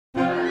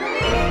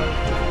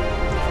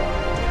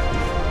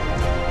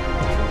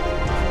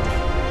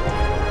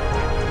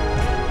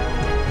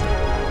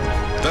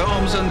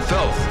Films and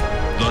Filth,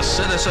 the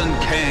Citizen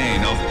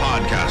Kane of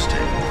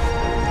podcasting.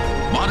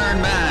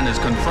 Modern man is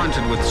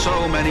confronted with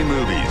so many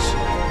movies.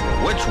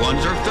 Which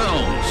ones are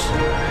films?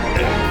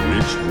 And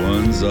which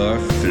ones are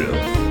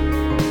filth?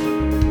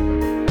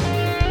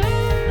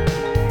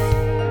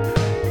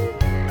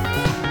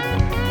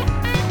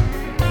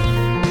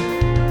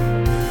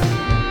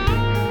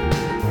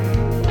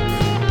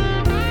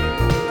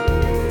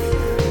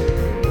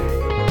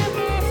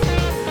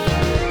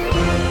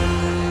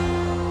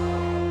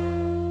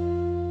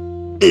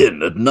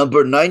 In at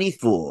number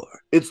 94,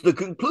 it's the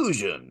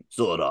conclusion,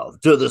 sort of,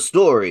 to the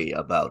story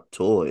about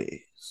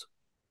toys.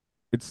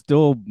 It's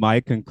still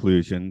my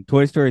conclusion.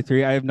 Toy Story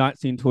 3, I have not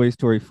seen Toy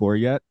Story 4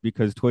 yet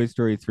because Toy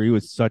Story 3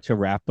 was such a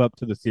wrap-up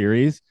to the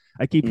series.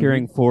 I keep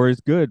hearing 4 is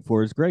good,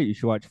 4 is great. You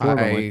should watch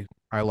 4.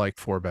 I like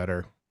 4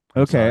 better.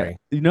 Okay.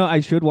 You know,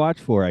 I should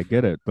watch 4. I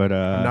get it. But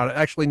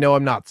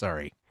I'm not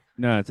sorry.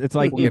 No, it's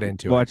like we'll get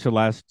into watch The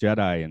Last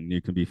Jedi and you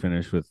can be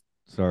finished with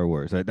Star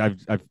Wars.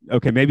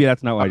 Okay, maybe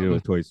that's not what I did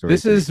with Toy Story.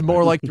 This is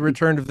more like the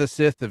Return of the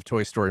Sith of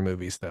Toy Story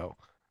movies, though.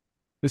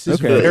 This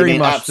is Okay. very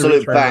much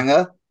absolute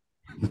banger.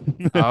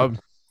 I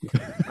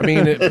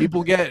mean,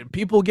 people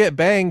get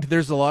banged.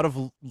 There's a lot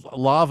of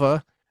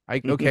lava.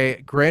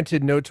 Okay,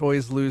 granted, no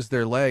toys lose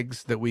their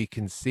legs that we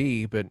can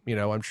see, but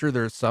I'm sure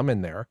there's some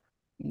in there.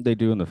 They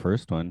do in the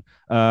first one.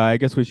 I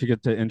guess we should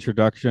get to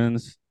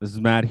introductions. This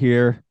is Matt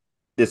here.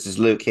 This is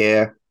Luke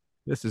here.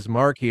 This is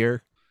Mark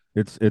here.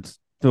 It's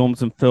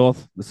Films and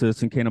Filth, the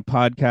Citizen Kane of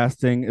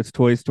podcasting. It's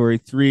Toy Story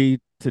 3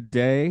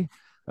 today.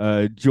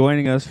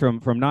 Joining us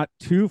from not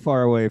too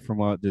far away from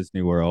Walt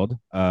Disney World.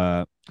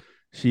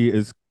 She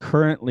is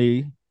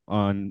currently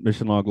on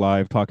Mission Log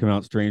Live talking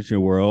about Strange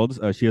New Worlds.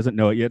 She doesn't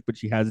know it yet, but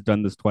she has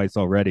done this twice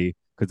already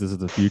because this is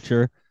the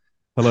future.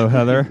 Hello,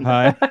 Heather.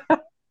 Hi.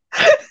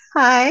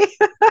 Hi.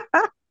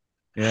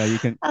 Yeah, you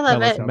can. I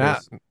love it.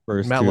 Matt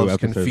loves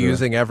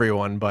confusing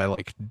everyone by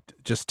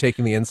just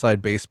taking the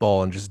inside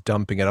baseball and just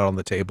dumping it out on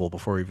the table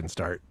before we even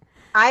start.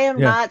 I am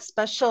not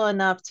special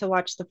enough to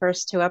watch the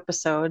first 2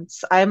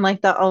 episodes. I'm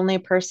like the only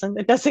person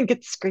that doesn't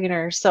get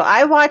screeners. So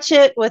I watch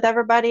it with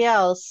everybody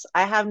else.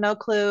 I have no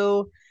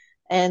clue.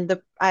 And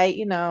I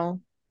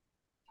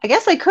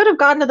guess I could have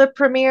gone to the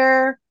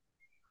premiere,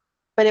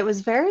 but it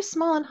was very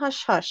small and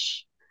hush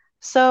hush.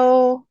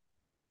 So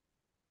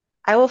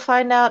I will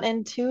find out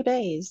in 2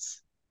 days.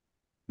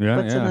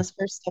 What's in this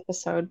first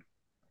episode?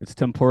 It's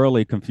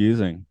temporally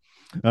confusing.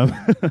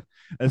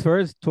 As far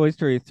as Toy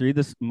Story 3,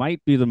 this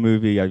might be the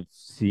movie I've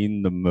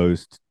seen the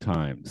most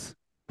times,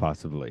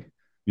 possibly,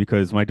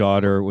 because my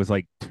daughter was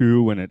like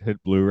 2 when it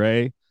hit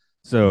Blu-ray.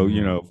 So,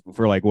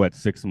 for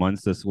 6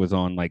 months, this was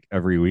on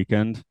every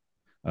weekend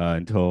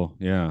until.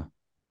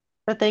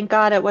 But thank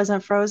God it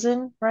wasn't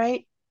Frozen,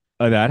 right?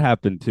 That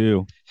happened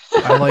too.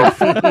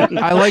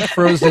 I like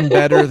Frozen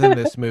better than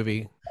this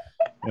movie.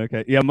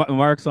 Okay, yeah,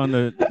 Mark's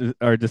on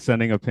our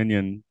dissenting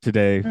opinion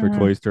today for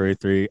Toy Story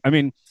 3. I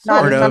mean,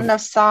 not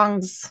enough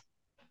songs.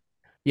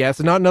 Yeah,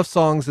 so not enough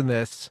songs in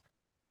this.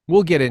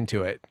 We'll get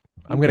into it.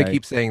 I'm going to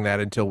keep saying that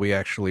until we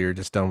actually are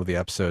just done with the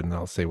episode, and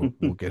I'll say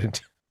we'll get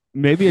into it.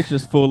 Maybe it's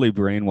just fully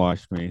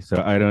brainwashed me,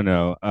 so I don't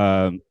know.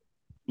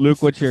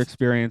 Luke, what's your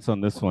experience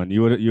on this one?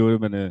 You would have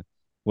been a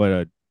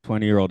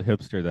 20-year-old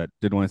hipster that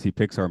didn't want to see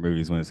Pixar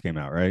movies when this came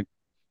out, right?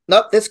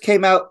 Nope, this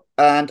came out,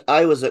 and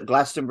I was at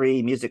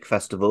Glastonbury Music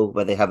Festival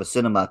where they have a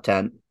cinema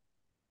tent,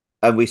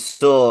 and we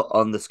saw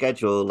on the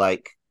schedule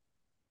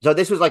so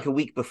this was a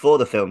week before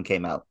the film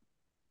came out,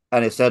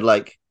 and it said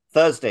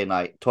Thursday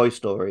night Toy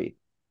Story,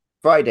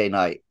 Friday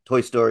night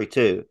Toy Story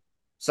 2,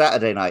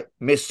 Saturday night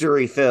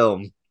mystery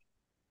film,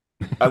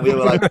 and we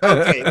were like,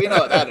 okay, we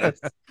know what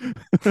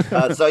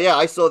that is. So yeah,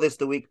 I saw this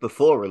the week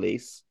before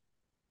release.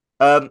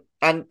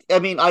 And I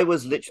mean, I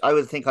would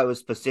think I was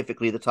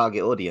specifically the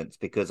target audience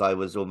because I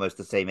was almost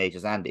the same age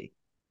as Andy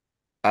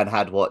and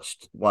had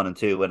watched 1 and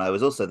 2 when I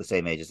was also the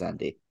same age as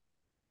Andy.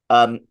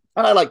 And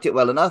I liked it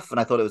well enough,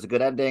 and I thought it was a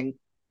good ending.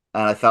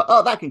 And I felt,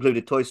 that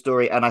concluded Toy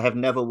Story, and I have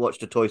never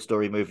watched a Toy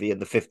Story movie in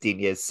the 15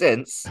 years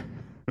since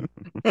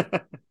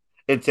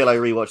until I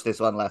rewatched this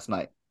one last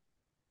night.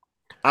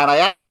 And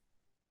I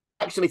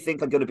actually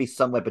think I'm going to be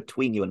somewhere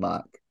between you and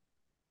Mark.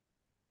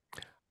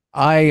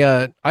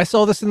 I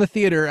saw this in the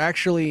theater.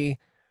 Actually,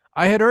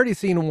 I had already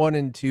seen 1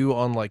 and 2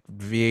 on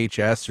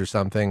VHS or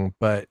something,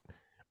 but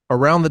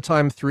around the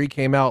time 3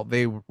 came out,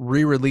 they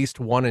re-released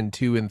 1 and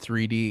 2 in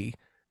 3D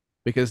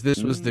because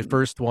this was the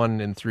first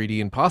one in 3D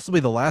and possibly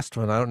the last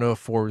one. I don't know if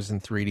 4 was in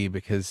 3D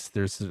because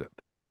there's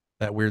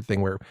that weird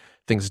thing where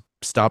things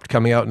stopped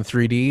coming out in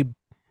 3D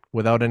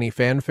without any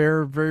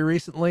fanfare very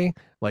recently,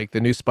 like the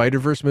new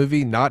Spider-Verse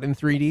movie, not in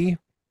 3D,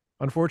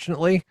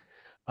 unfortunately.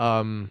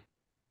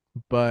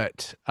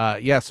 But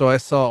so I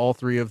saw all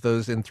 3 of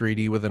those in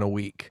 3D within a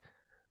week.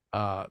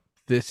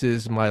 This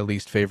is my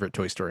least favorite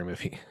Toy Story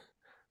movie.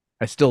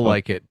 I still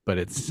like it, but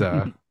it's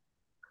there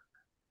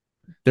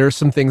are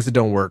some things that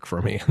don't work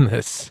for me in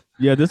this.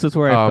 Yeah, this is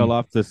where I fell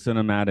off the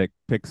cinematic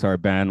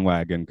Pixar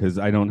bandwagon because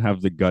I don't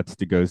have the guts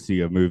to go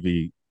see a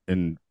movie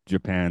in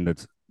Japan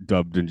that's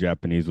dubbed in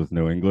Japanese with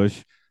no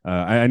English.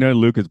 I know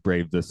Luke has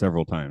braved this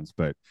several times,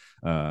 but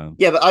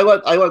Yeah, but I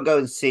won't go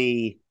and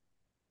see.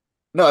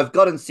 No, I've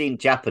gone and seen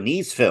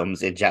Japanese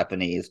films in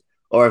Japanese,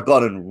 or I've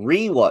gone and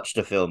rewatched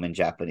a film in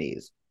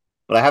Japanese.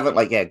 But I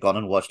haven't gone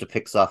and watched a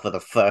Pixar for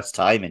the first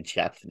time in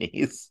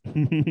Japanese.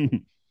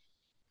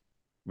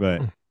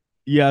 but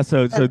yeah,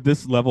 so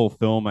this level of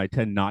film I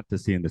tend not to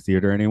see in the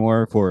theater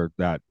anymore for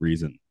that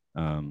reason.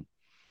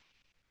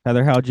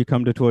 Heather, how'd you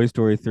come to Toy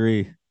Story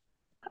 3?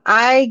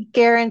 I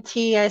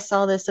guarantee I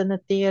saw this in the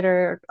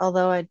theater,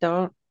 although I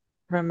don't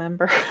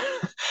remember.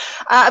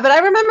 But I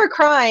remember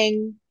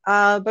crying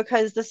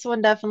because this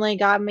one definitely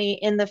got me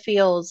in the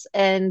feels.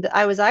 And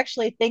I was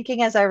actually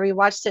thinking as I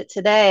rewatched it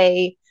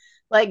today,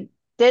 like,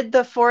 did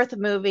the fourth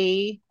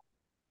movie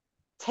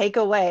take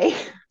away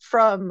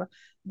from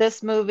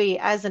this movie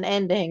as an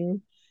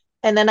ending?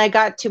 And then I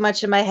got too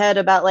much in my head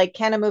about, like,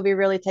 can a movie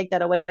really take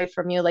that away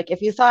from you? Like,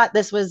 if you thought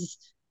this was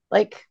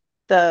like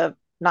the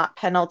not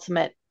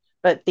penultimate,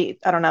 but I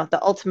don't know,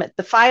 the ultimate,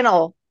 the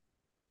final,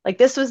 like,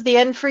 this was the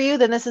end for you,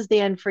 then this is the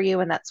end for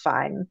you, and that's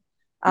fine.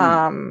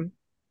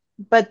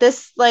 But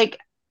this, like,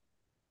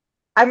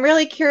 I'm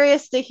really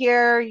curious to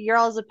hear your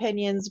all's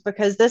opinions,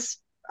 because this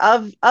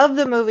of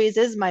the movies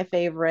is my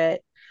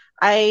favorite.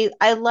 I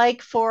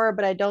like four,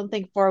 but I don't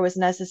think four was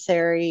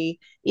necessary,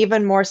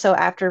 even more so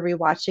after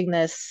rewatching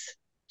this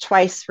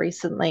twice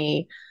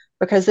recently,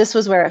 because this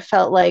was where it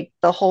felt like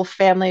the whole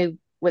family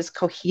was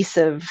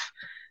cohesive.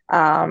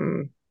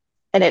 And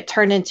it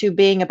turned into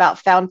being about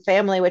found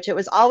family, which it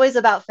was always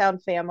about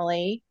found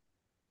family.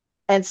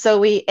 And so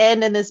we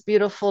end in this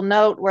beautiful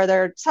note where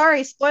they're,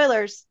 sorry,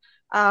 spoilers,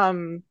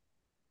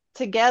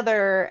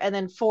 together, and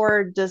then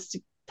Ford just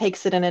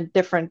takes it in a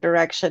different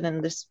direction,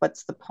 and this,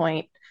 what's the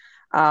point?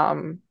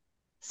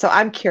 So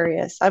I'm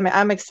curious.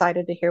 I'm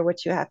excited to hear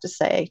what you have to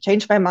say.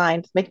 Change my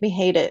mind, make me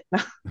hate it.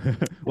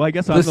 Well, I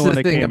guess I'm the one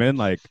that came in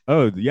like,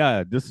 oh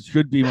yeah, this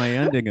should be my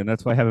ending, and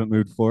that's why I haven't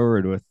moved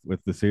forward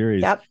with the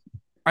series. Yep.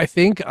 I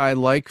think I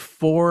like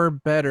 4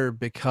 better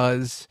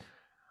because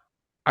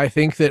I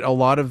think that a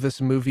lot of this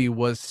movie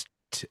was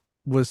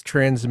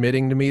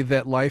transmitting to me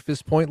that life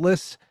is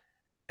pointless,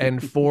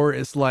 and 4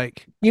 is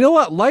like, you know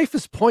what, life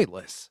is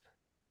pointless.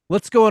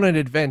 Let's go on an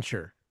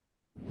adventure.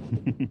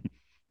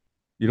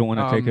 You don't want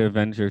to take an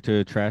adventure to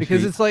a trash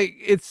because heap? it's like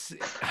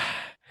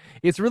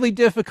it's really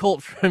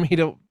difficult for me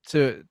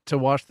to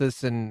watch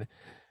this, and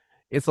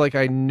it's like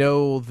I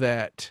know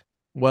that,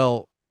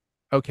 well,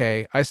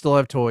 okay, I still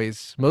have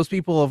toys. Most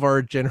people of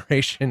our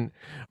generation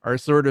are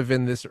sort of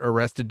in this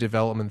Arrested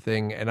Development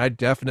thing, and I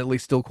definitely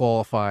still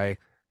qualify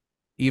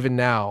even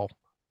now.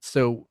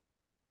 So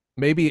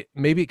maybe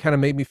it kind of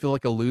made me feel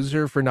like a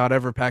loser for not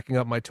ever packing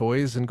up my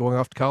toys and going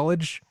off to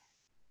college.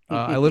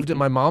 I lived at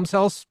my mom's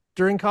house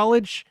during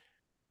college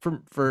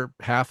for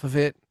half of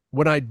it.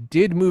 When I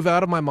did move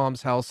out of my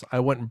mom's house, I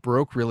went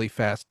broke really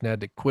fast and had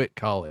to quit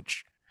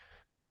college.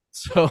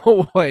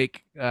 So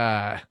like,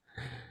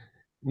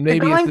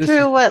 maybe you're going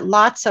through what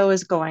Lotso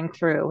is going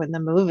through in the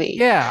movie.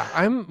 Yeah,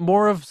 I'm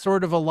more of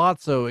sort of a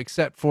Lotso,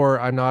 except for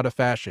I'm not a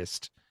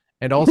fascist.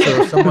 And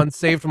also, if someone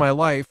saved my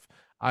life,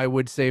 I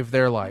would save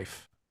their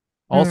life.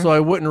 Also,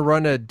 I wouldn't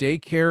run a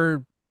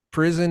daycare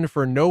prison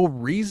for no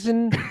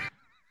reason.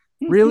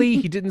 Really,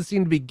 he didn't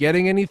seem to be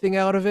getting anything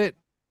out of it.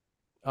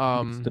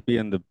 To be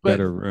in the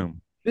better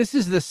room. This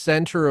is the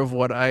center of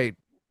what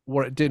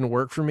didn't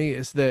work for me,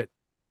 is that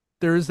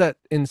there's that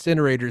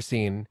incinerator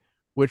scene,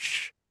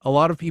 which a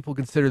lot of people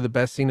consider the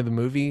best scene of the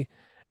movie.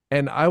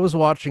 And I was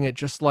watching it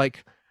just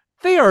like,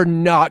 they are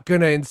not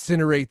going to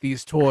incinerate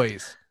these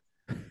toys.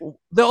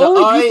 The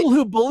only people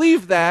who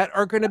believe that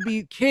are going to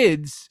be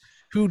kids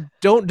who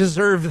don't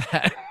deserve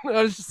that.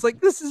 I was just like,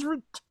 this is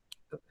ridiculous.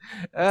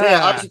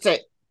 I should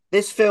say,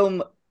 this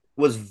film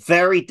was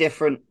very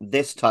different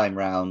this time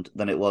round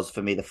than it was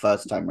for me the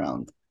first time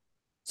round.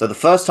 So the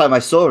first time I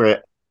saw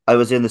it, I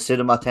was in the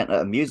cinema tent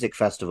at a music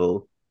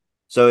festival.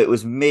 So it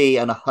was me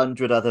and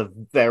 100 other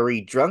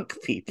very drunk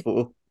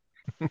people.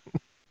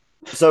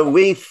 So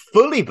we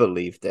fully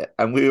believed it,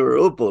 and we were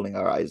all bawling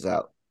our eyes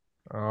out.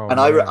 Oh,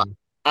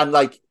 and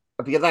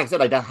because like I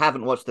said, I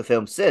haven't watched the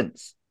film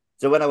since.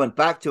 So when I went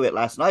back to it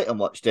last night and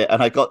watched it,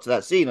 and I got to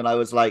that scene, and I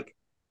was like,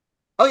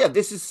 oh yeah,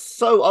 this is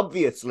so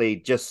obviously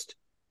just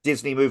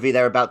Disney movie,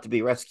 they're about to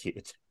be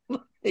rescued.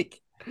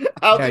 Like,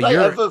 how did I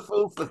ever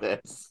fall for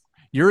this?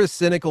 You're as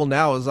cynical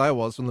now as I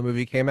was when the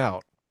movie came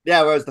out.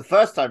 Yeah, whereas the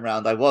first time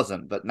round I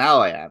wasn't, but now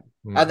I am.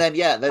 And then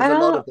there's a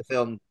lot of the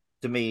film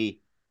to me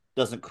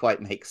doesn't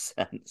quite make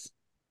sense.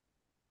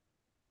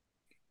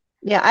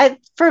 Yeah,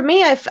 for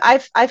me,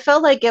 I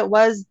felt like it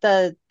was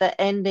the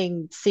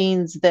ending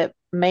scenes that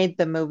made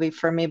the movie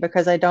for me,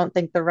 because I don't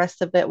think the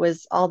rest of it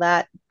was all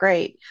that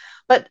great.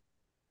 But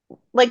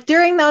like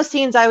during those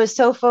scenes, I was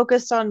so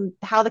focused on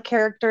how the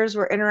characters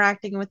were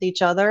interacting with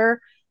each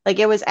other. Like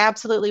it was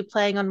absolutely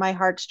playing on my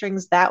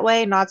heartstrings that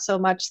way, not so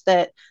much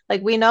that,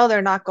 like, we know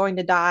they're not going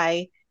to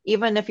die,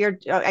 even if you're,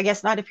 I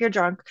guess not if you're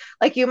drunk.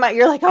 Like you're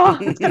like, oh,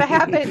 it's gonna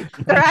happen.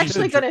 They're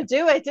actually gonna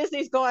do it.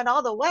 Disney's going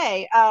all the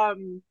way.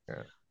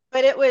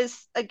 But it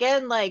was,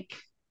 again, like,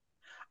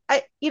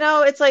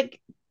 it's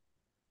like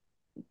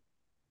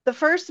the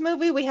first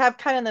movie we have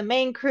kind of the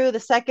main crew. The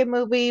second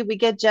movie we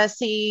get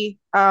Jesse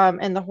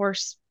and the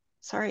horse.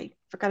 Sorry,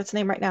 forgot its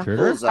name right now.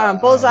 Sugar?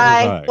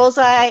 Bullseye.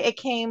 Bullseye. It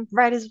came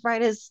right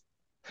as.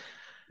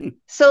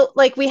 So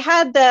like we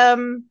had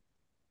them,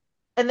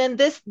 and then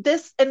this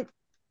and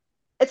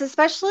it's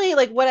especially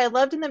like what I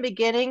loved in the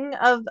beginning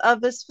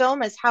of this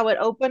film is how it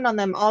opened on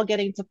them all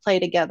getting to play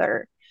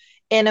together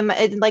in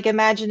like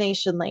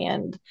Imagination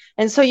Land.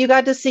 And so you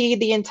got to see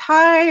the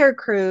entire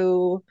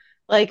crew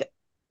like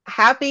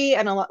happy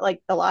and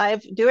like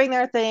alive, doing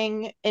their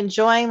thing,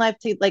 enjoying life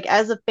to, like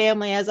as a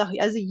family, as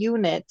a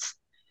unit.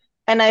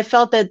 And I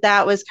felt that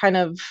that was kind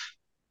of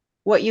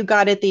what you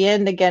got at the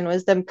end again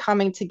was them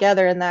coming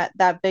together in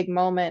that big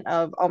moment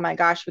of, oh my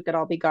gosh, we could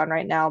all be gone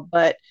right now,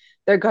 but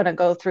they're going to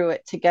go through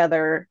it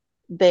together.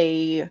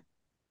 They,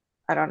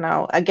 I don't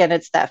know, again,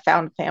 it's that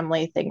found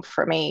family thing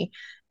for me.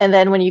 And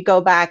then when you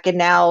go back and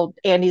now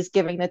Andy's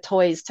giving the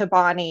toys to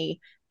Bonnie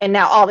and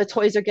now all the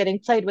toys are getting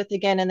played with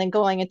again and then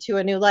going into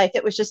a new life,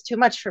 it was just too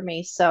much for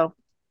me. So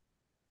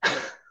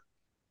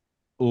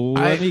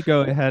Let me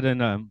go ahead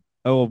and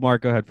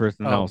Mark, go ahead first.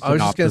 And I was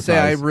just gonna say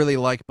I really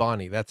like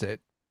Bonnie. That's it.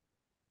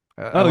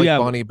 I like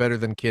Bonnie better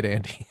than Kid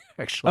Andy,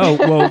 actually. Oh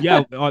well,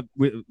 yeah.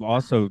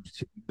 Also,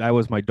 that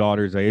was my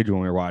daughter's age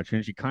when we were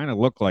watching. She kind of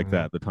looked like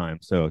that at the time.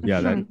 So yeah,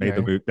 that made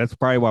the movie. That's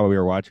probably why we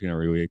were watching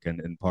every week, and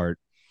in part.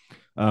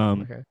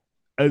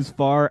 As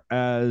far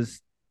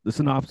as the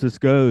synopsis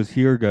goes,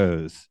 here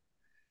goes.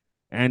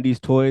 Andy's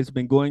toys have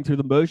been going through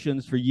the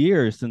motions for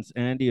years since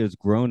Andy has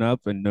grown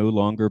up and no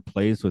longer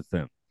plays with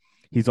them.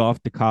 He's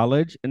off to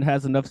college and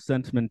has enough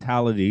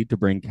sentimentality to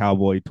bring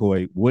cowboy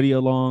toy Woody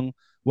along,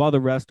 while the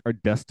rest are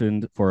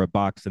destined for a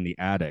box in the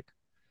attic.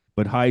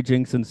 But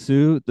hijinks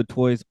ensue, the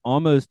toys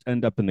almost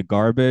end up in the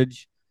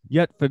garbage,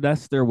 yet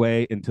finesse their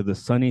way into the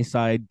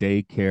Sunnyside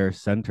Daycare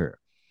Center.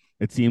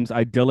 It seems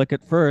idyllic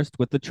at first,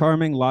 with the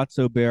charming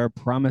Lotso bear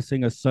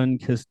promising a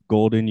sun-kissed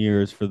golden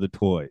years for the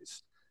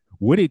toys.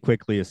 Woody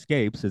quickly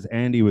escapes as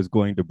Andy was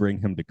going to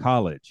bring him to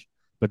college,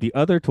 but the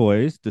other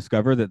toys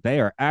discover that they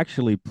are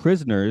actually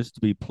prisoners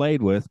to be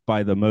played with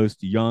by the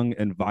most young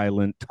and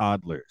violent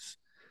toddlers.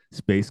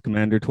 Space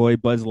Commander toy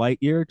Buzz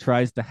Lightyear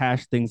tries to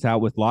hash things out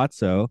with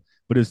Lotso,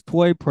 but his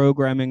toy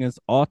programming is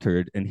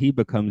altered and he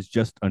becomes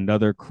just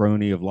another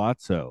crony of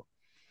Lotso.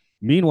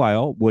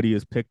 Meanwhile, Woody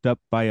is picked up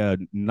by a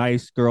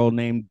nice girl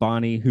named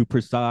Bonnie who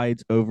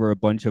presides over a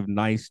bunch of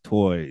nice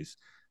toys.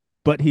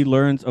 But he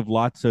learns of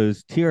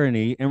Lotso's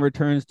tyranny and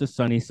returns to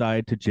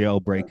Sunnyside to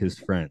jailbreak his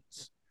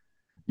friends.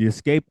 The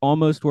escape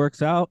almost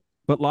works out,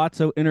 but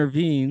Lotso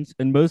intervenes,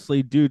 and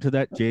mostly due to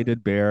that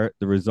jaded bear,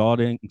 the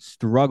resulting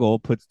struggle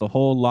puts the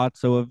whole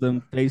Lotso of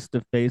them face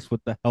to face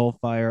with the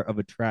hellfire of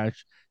a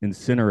trash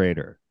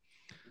incinerator.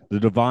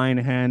 The divine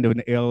hand of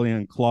an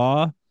alien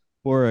claw,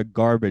 or a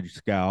garbage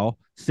scow,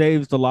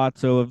 saves the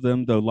Lotso of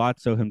them, though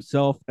Lotso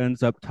himself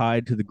ends up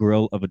tied to the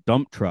grill of a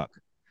dump truck.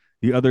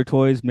 The other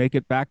toys make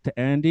it back to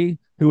Andy,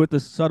 who, with a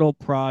subtle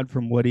prod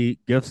from Woody,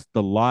 gifts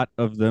the lot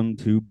of them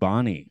to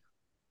Bonnie.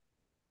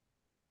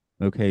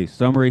 Okay,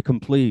 summary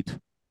complete.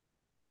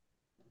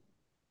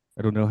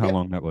 I don't know how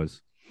long that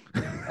was.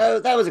 Oh,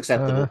 that was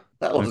acceptable.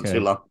 That wasn't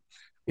too long.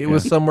 It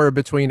was somewhere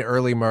between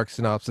early Mark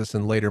synopsis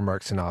and later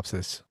Mark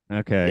synopsis.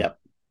 Okay. Yep.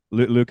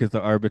 Luke is the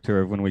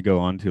arbiter of when we go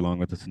on too long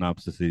with the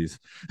synopsises.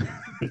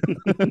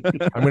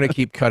 I'm going to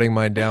keep cutting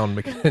mine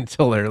down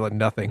until they're like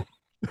nothing.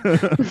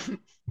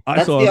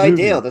 That's the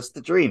ideal. That's the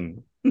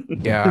dream.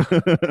 Yeah.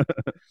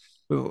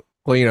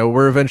 Well, you know,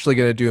 we're eventually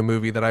going to do a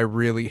movie that I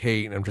really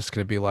hate, and I'm just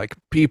going to be like,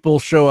 people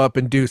show up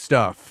and do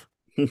stuff.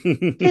 You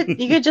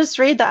could just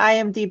read the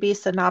IMDb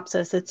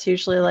synopsis. It's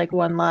usually like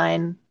one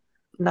line,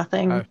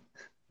 nothing.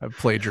 I've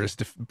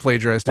plagiarized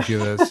a few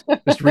of those.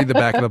 Just read the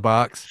back of the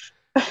box.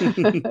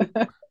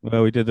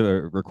 Well, we did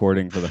the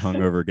recording for the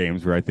Hungover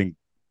Games where I think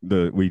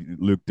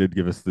Luke did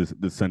give us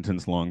the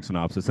sentence long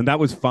synopsis, and that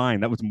was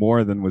fine. That was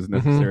more than was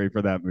necessary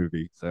for that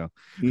movie. So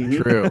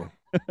true.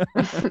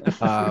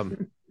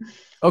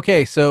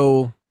 Okay,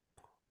 so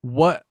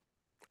I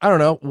don't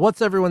know,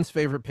 what's everyone's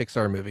favorite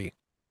Pixar movie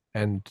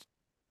and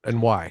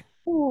why?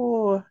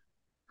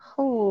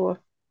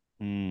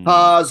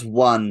 Cars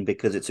 1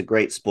 because it's a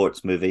great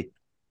sports movie.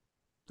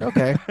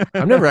 Okay.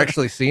 I've never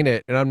actually seen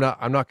it, and I'm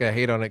not gonna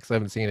hate on it because I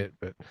haven't seen it,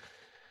 but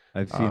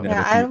I've seen it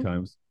a few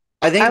times.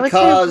 I think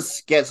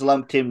Cars gets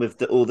lumped in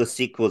with all the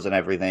sequels and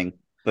everything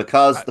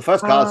because the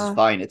first Cars is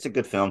fine. It's a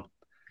good film.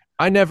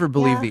 I never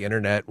believe the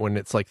internet when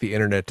it's like the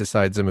internet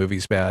decides a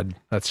movie's bad.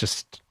 That's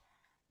just,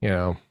 you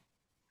know.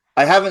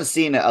 I haven't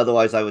seen it.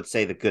 Otherwise, I would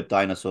say The Good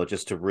Dinosaur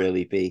just to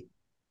really be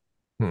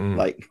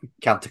like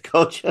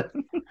counterculture.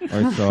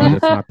 I saw it.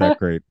 It's not that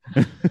great.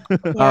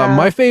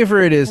 My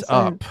favorite is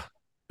Up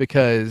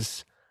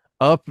because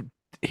Up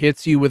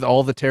hits you with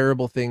all the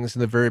terrible things in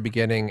the very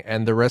beginning,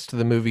 and the rest of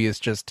the movie is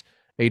just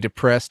a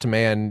depressed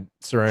man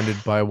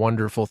surrounded by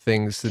wonderful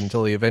things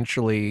until he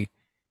eventually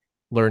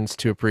learns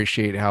to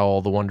appreciate how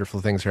all the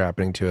wonderful things are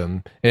happening to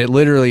him. And it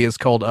literally is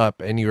called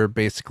Up, and you're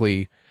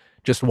basically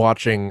just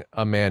watching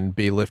a man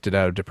be lifted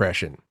out of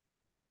depression,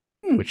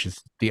 which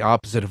is the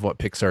opposite of what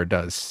Pixar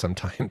does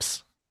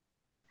sometimes.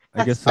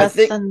 I guess I That's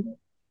think a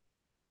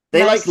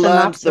they nice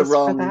learned the synopsis for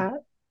wrong that.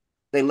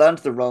 they learned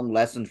the wrong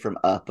lesson from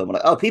Up and were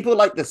like, oh, people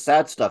like the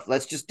sad stuff.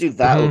 Let's just do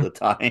that all Mhm. the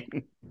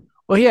time.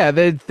 Well, yeah,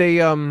 they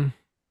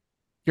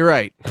you're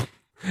right.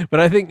 But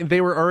I think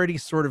they were already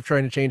sort of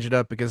trying to change it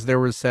up because there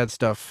was sad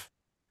stuff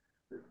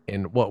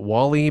in what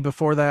Wall-E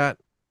before that.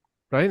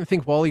 But I didn't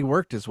think Wall-E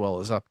worked as well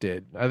as Up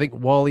did. I think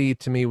Wall-E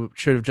to me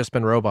should have just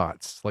been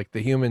robots. Like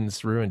the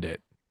humans ruined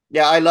it.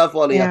 Yeah, I love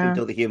Wall-E up Yeah.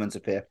 until the humans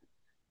appear.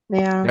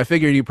 Yeah. I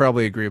figured you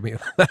probably agree with me on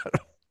that.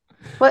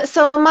 But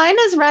so mine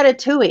is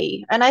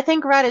Ratatouille, and I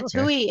think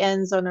Ratatouille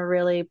ends on a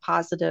really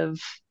positive,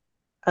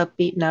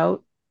 upbeat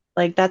note.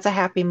 Like that's a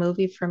happy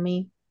movie for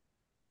me.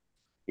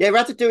 Yeah,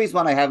 Ratatouille's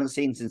one I haven't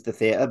seen since the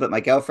theater, but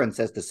my girlfriend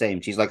says the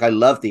same. She's like, I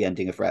love the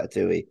ending of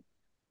Ratatouille.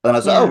 And I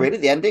was like, oh, Yeah. really?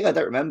 The ending? I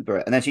don't remember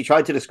it. And then she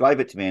tried to describe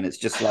it to me, and it's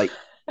just like,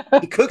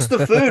 he cooks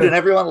the food and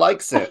everyone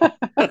likes it.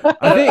 I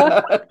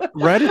think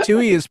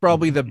Ratatouille is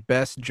probably the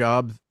best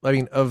job. I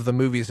mean, of the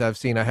movies I've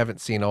seen, I haven't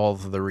seen all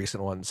of the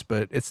recent ones,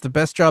 but it's the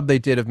best job they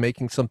did of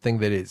making something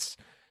that is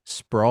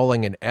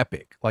sprawling and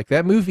epic. Like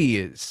that movie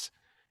is,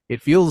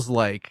 it feels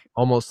like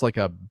almost like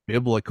a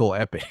biblical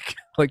epic.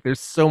 Like there's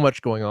so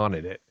much going on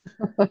in it,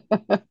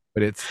 but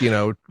it's,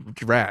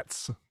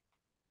 rats.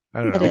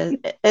 I don't It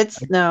know. is.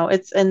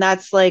 It's and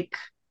that's like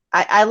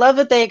I love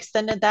that they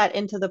extended that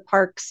into the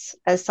parks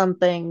as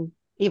something,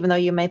 even though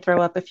you may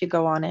throw up if you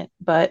go on it,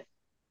 but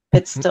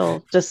it's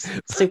still just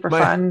super My-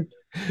 fun.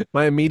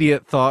 My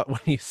immediate thought when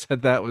you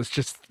said that was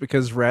just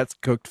because rats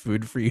cooked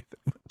food for you.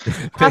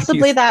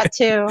 Possibly that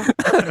too.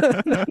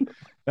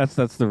 that's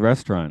the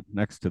restaurant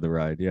next to the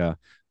ride. Yeah.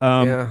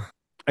 Yeah.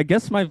 I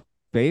guess my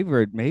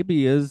favorite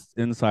maybe is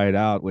Inside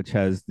Out, which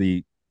has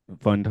the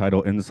fun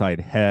title Inside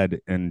Head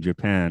in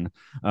Japan,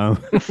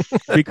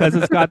 because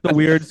it's got the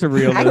weird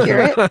surrealism.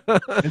 Accurate.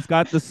 It's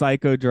got the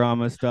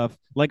psychodrama stuff.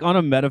 Like on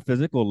a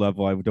metaphysical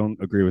level, I don't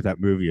agree with that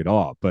movie at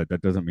all, but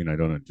that doesn't mean I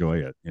don't enjoy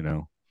it.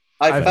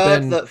 I've I've heard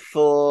been-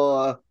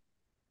 that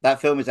that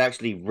film is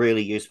actually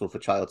really useful for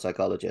child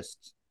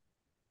psychologists.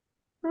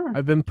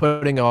 I've been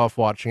putting off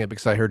watching it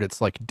because I heard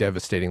it's like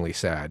devastatingly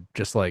sad,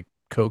 just like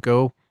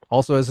Coco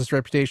also has this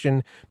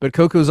reputation, but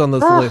Coco's on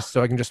this Ugh. list,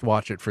 so I can just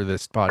watch it for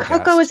this podcast.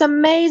 Coco is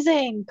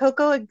amazing.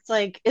 Coco is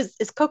like is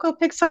Coco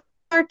Pixar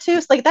too?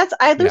 Like that's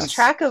I lose Yes.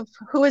 track of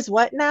who is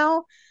what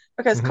now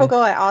because Mhm. Coco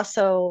I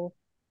also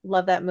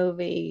love that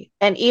movie.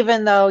 And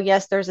even though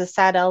yes, there's a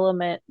sad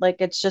element, like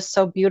it's just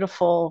so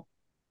beautiful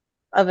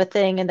of a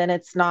thing, and then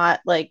it's not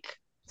like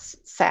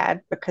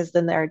sad because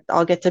then they're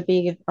all get to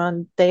be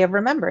on Day of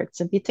Remembrance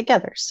and be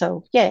together.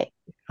 So yay!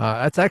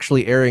 That's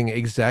actually airing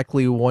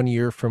exactly 1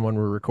 year from when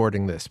we're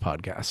recording this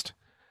podcast.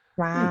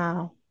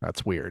 Wow.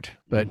 That's weird,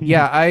 but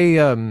yeah,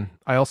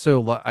 I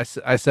also I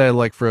said I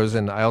like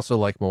Frozen. I also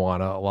like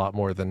Moana a lot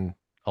more than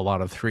a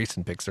lot of the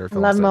recent Pixar films.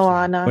 Love I've seen.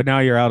 Moana. But now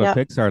you're out Yep.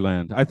 of Pixar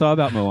land. I thought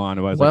about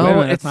Moana. I was Well, like, wait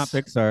a minute, it's not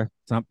it's- Pixar.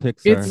 It's not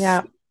Pixar. It's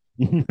Yeah.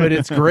 but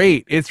it's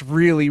great. It's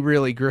really,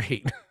 really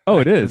great. Oh,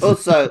 it is.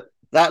 Also,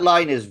 that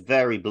line is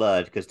very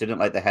blurred because didn't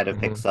like the head of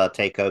Mhm. Pixar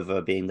take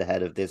over being the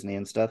head of Disney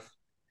and stuff?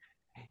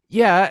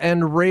 Yeah,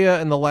 and Raya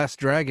and the Last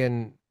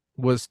Dragon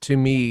was to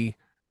me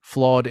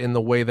flawed in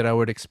the way that I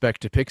would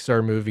expect a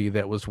Pixar movie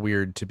that was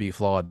weird to be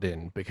flawed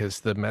in because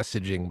the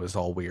messaging was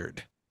all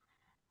weird.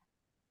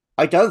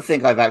 I don't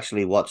think I've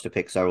actually watched a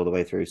Pixar all the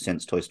way through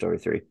since Toy Story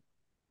 3.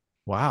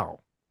 Wow.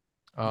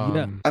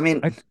 Yeah. I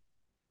mean, I-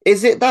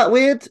 is it that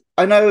weird?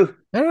 I know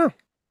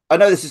I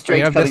don't this is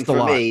strange I've coming missed a from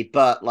lot. me,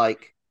 but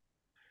like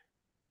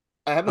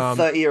I am a Um,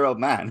 30-year-old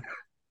man.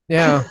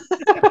 Yeah.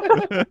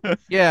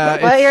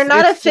 Yeah. Well, you're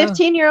not a it's,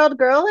 15-year-old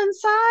girl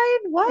inside?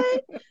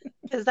 What?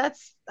 Because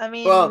that's, I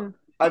mean, Well,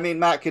 I mean,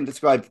 Matt can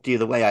describe to you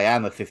the way I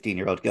am a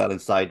 15-year-old girl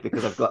inside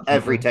because I've got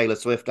every Taylor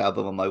Swift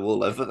album on my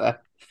wall over there.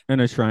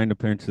 And a shrine to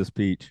Princess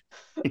Peach.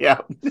 Yeah.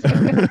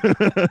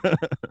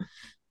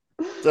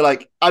 So,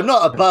 like, I'm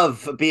not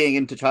above being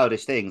into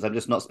childish things. I'm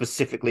just not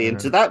specifically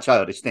into that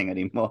childish thing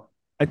anymore.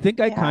 I think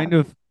I Yeah. kind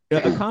of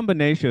a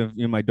combination of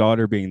my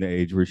daughter being the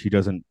age where she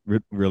doesn't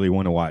really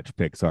want to watch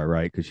Pixar,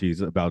 right? Because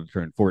she's about to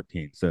turn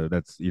 14, so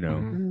that's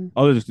Mhm.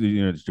 others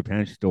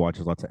Japan. She still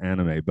watches lots of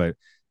anime, but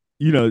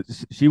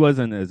she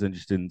wasn't as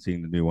interested in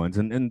seeing the new ones,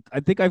 and I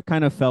think I've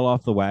kind of fell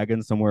off the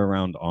wagon somewhere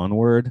around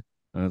Onward.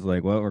 I was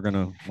like, well, we're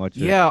gonna watch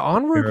it. Yeah,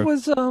 Onward Pair of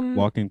was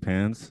Walking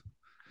Pants.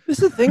 This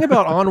is the thing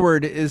about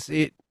Onward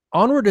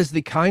Onward is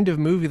the kind of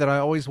movie that I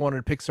always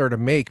wanted Pixar to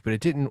make, but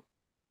it didn't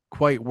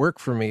quite work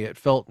for me. It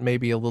felt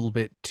maybe a little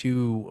bit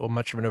too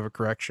much of an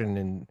overcorrection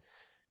and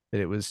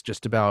that it was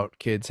just about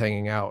kids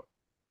hanging out.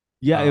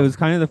 Yeah, it was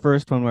kind of the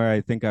first one where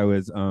I think I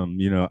was,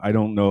 I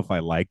don't know if I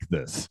like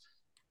this.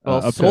 Well,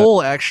 up to-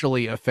 Soul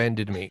actually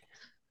offended me.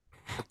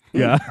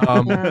 Yeah.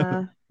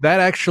 Yeah.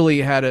 That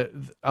actually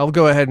I'll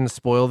go ahead and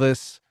spoil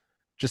this.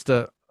 Just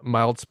a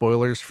mild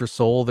spoilers for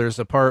Soul. There's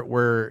a part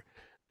where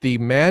the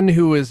man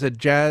who is a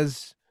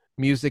jazz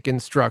music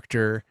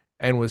instructor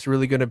and was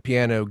really good at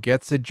piano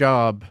gets a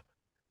job.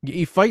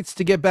 He fights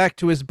to get back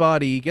to his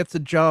body. He gets a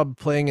job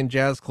playing in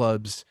jazz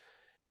clubs.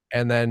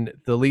 And then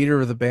the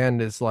leader of the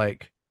band is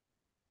like,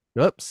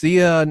 Yep, see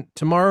ya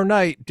tomorrow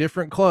night,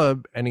 different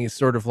club. And he's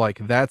sort of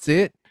like, that's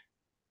it.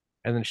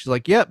 And then she's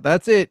like, yep,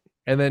 that's it.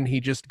 And then he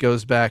just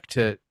goes back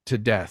to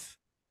death.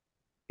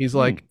 He's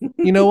like,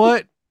 you know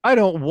what? I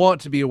don't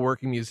want to be a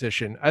working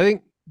musician. I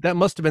think that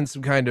must have been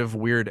some kind of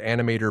weird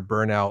animator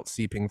burnout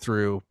seeping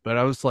through. But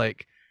I was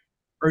like,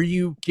 are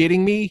you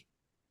kidding me?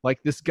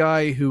 Like, this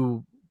guy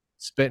who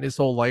spent his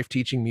whole life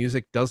teaching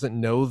music doesn't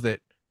know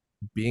that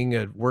being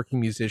a working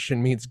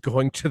musician means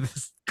going to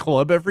this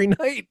club every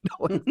night.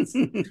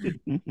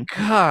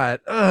 God.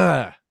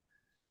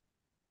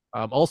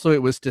 Also,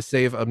 it was to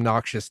save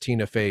obnoxious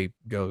Tina Fey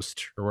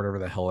ghost or whatever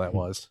the hell that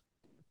was.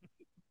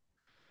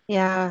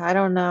 Yeah, I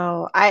don't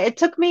know. I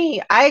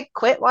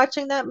quit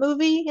watching that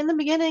movie in the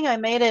beginning. I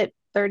made it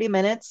 30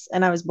 minutes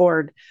and I was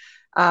bored.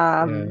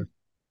 Yeah.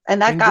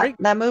 And Great.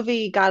 that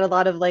movie got a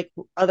lot of like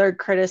other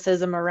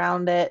criticism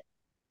around it.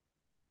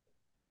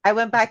 I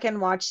went back and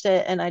watched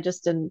it and I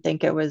just didn't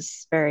think it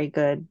was very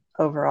good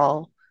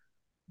overall.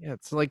 Yeah,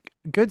 it's like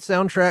good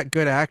soundtrack,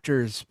 good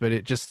actors, but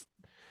it just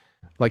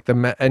like they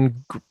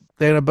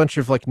had a bunch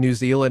of like New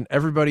Zealand.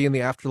 Everybody in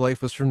the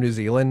afterlife was from New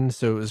Zealand,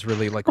 so it was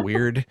really like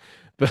weird.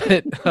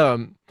 But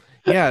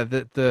yeah,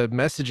 the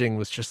messaging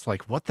was just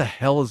like, what the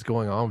hell is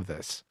going on with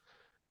this?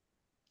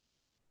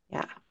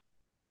 Yeah.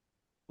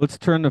 Let's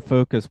turn the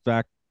focus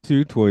back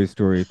to Toy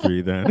Story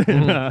 3 then.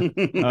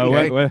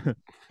 Okay.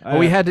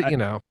 We had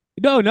to,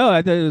 No,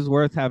 I thought it was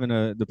worth having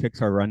the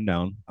Pixar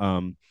rundown.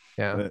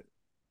 Yeah.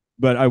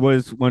 But I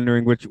was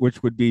wondering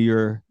which would be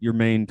your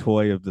main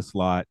toy of this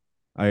lot.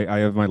 I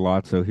have my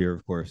Lotso here,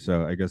 of course,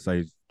 so I guess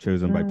I chose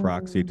them by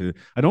proxy.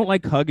 I don't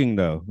like hugging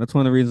though. That's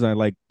one of the reasons I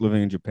like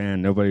living in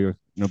Japan. Nobody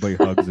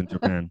hugs in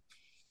Japan.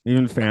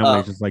 Even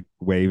families just like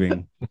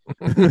waving.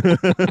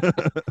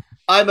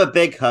 I'm a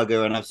big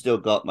hugger, and I've still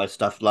got my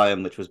stuffed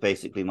lion, which was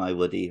basically my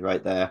Woody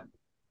right there.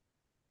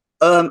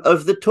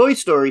 Of the Toy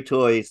Story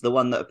toys, the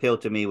one that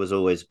appealed to me was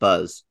always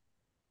Buzz,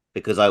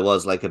 because I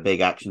was like a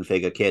big action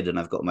figure kid, and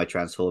I've got my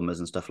Transformers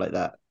and stuff like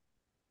that.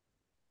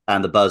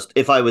 And the Buzz,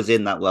 if I was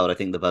in that world, I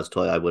think the Buzz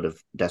toy I would have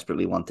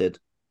desperately wanted,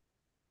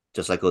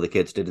 just like all the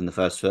kids did in the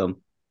first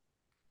film.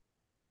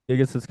 I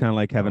guess it's kind of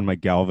like having my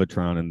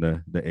Galvatron in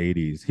the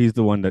 80s. He's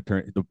the one that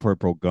turned the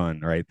purple gun,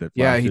 right?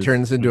 That he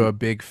turns into a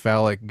big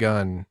phallic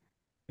gun.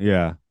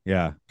 Yeah,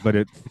 but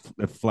it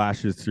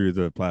flashes through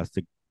the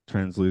plastic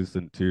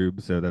translucent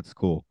tube, so that's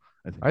cool.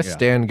 I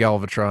stand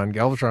Galvatron.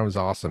 Galvatron was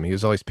awesome. He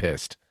was always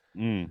pissed.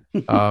 I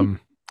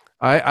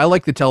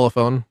like the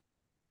telephone.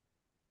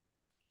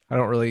 I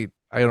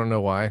don't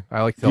know why.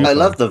 I like the telephone. I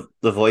love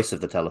the voice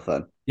of the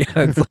telephone. Yeah,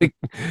 it's like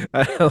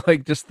I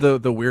like just the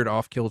weird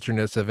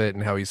off-kilterness of it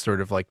and how he's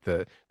sort of like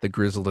the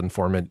grizzled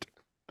informant,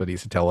 but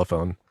he's a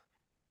telephone.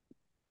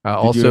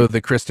 Also,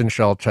 the Kristen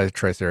Schaal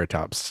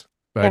Triceratops.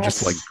 Yes. I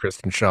just like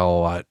Kristen Schaal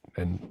a lot.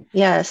 And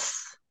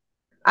yes,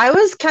 I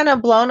was kind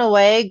of blown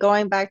away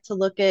going back to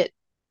look at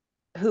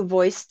who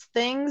voiced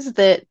things,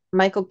 that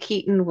Michael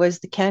Keaton was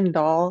the Ken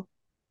doll.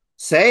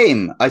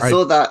 Same. I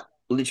saw that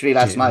literally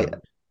last night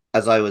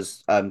as I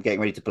was getting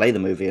ready to play the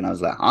movie, and I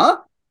was like, huh?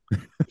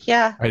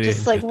 Yeah,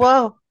 just like,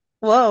 whoa,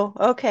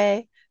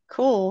 okay,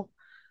 cool.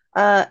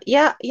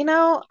 Yeah,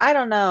 I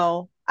don't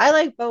know. I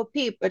like Bo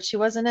Peep, but she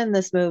wasn't in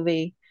this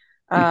movie.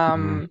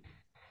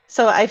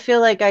 So I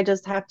feel like I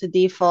just have to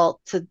default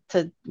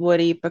to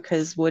Woody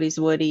because Woody's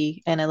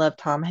Woody, and I love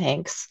Tom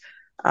Hanks.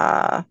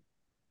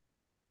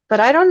 But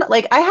I don't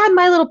like. I had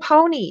My Little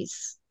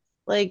Ponies.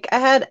 Like, I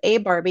had a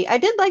Barbie. I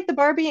did like the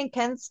Barbie and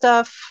Ken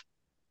stuff.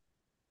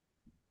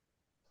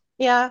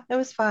 Yeah, it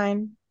was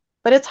fine.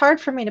 But it's hard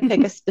for me to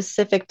pick a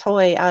specific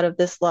toy out of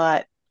this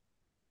lot.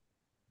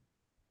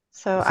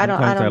 So I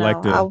don't know. I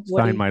like to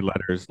sign my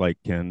letters like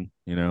Ken,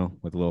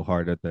 with a little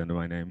heart at the end of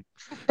my name.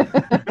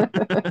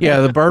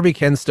 Yeah, the Barbie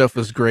Ken stuff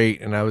was great,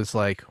 and I was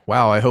like,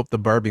 wow, I hope the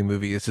Barbie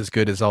movie is as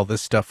good as all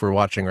this stuff we're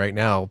watching right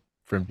now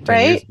from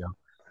 10 years ago.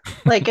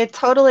 Like, it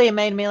totally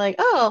made me like,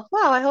 oh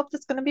wow, I hope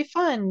that's going to be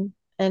fun,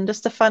 and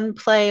just a fun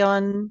play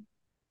on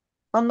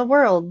the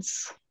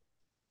worlds.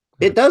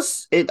 It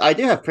does. I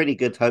do have pretty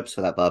good hopes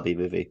for that Barbie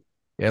movie.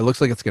 Yeah, it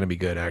looks like it's going to be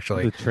good,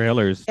 actually. The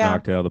trailers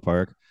knocked out of the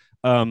park.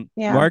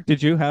 Mark,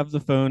 did you have the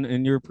phone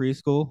in your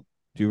preschool?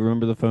 Do you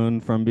remember the phone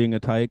from being a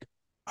tyke?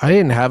 I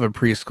didn't have a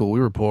preschool. We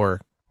were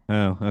poor.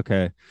 Oh,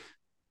 okay.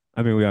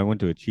 I mean, I went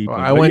to a cheap one.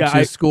 I went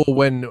to school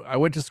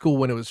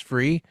when it was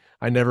free.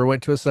 I never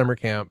went to a summer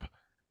camp.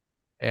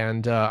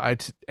 And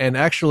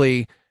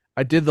actually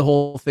I did the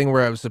whole thing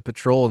where I was a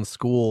patrol in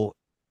school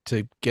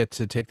to get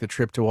to take the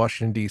trip to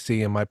Washington,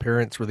 D.C., and my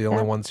parents were the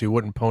only ones who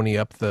wouldn't pony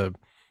up the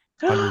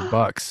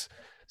 $100.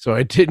 So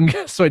I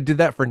did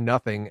that for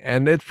nothing.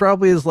 And it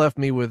probably has left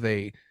me with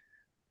a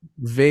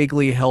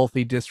vaguely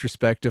healthy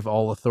disrespect of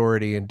all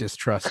authority and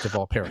distrust of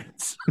all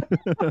parents.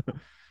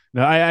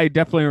 No, I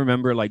definitely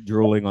remember like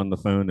drooling on the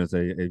phone as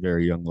a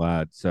very young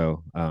lad.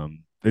 So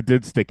it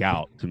did stick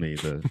out to me,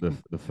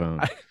 the phone.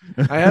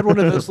 I had one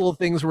of those little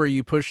things where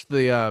you push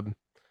the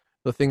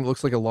thing that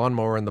looks like a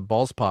lawnmower and the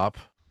balls pop.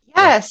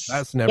 Yes.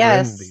 That's never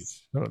in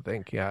these, I don't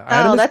think.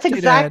 Yeah. Oh, that's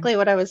exactly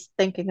what I was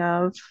thinking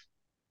of.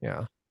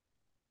 Yeah.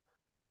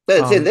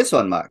 It's in this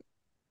one, Mark.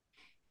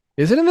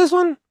 Is it in this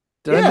one?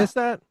 Did Yeah. I miss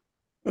that?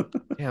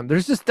 Damn,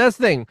 that's the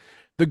thing.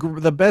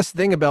 The best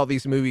thing about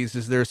these movies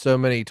is there's so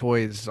many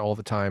toys all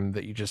the time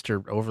that you just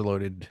are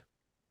overloaded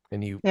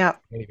and you Yeah.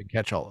 can't even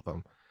catch all of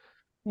them.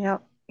 Yeah.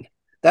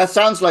 That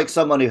sounds like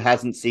someone who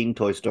hasn't seen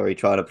Toy Story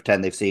trying to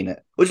pretend they've seen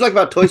it. What do you like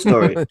about Toy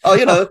Story? Oh,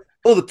 you know,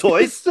 all the There's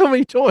toys. so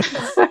many toys.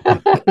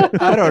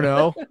 I don't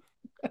know.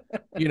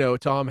 You know,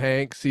 Tom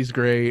Hanks, he's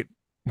great.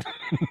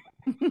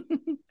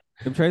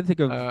 I'm trying to think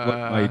of what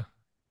my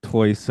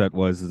toy set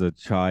was as a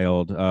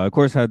child. Of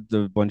course, had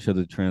a bunch of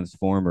the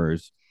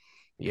Transformers.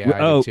 Yeah, I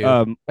did too.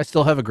 Oh, I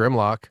still have a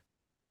Grimlock.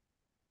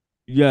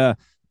 yeah.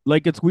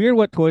 Like it's weird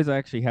what toys I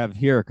actually have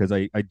here because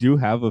I do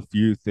have a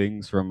few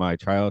things from my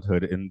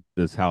childhood in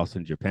this house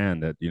in Japan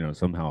that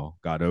somehow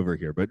got over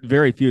here, but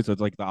very few. So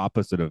it's like the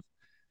opposite of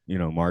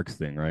Mark's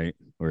thing, right?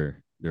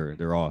 Where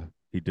they're all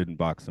he didn't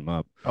box them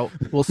up. Oh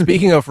well,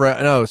 speaking of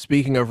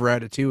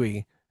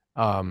Ratatouille,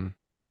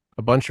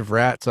 a bunch of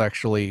rats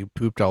actually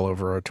pooped all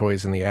over our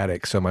toys in the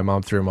attic, so my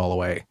mom threw them all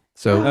away.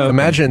 So Okay.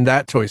 imagine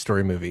that Toy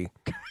Story movie.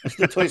 It's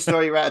the Toy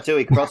Story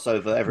Ratatouille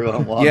crossover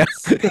everyone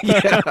wants.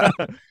 Yeah.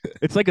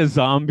 It's like a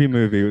zombie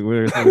movie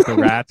where the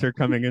rats are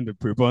coming in to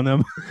poop on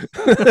them.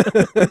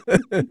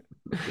 They're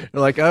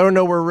like, I don't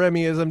know where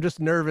Remy is. I'm just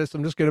nervous.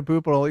 I'm just gonna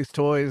poop on all these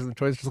toys. And the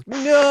toys are just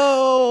like,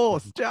 no,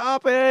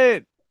 stop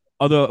it.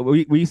 Although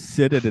we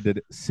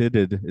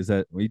Sidded is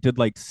that we did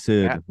like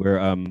Sid, Yeah. where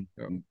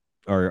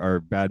our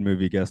bad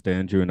movie guest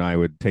Andrew and I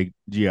would take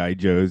GI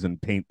Joes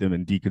and paint them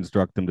and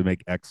deconstruct them to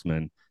make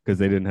X-Men because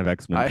they didn't have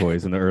X-Men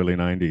toys in the early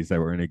 90s that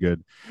were any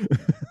good.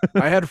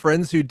 I had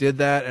friends who did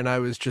that, and I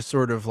was just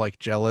sort of like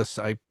jealous.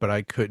 But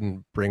I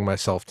couldn't bring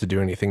myself to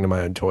do anything to my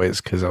own toys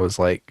because I was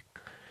like,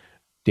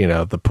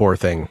 the poor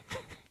thing.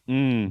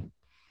 Mm.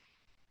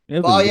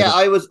 Oh yeah,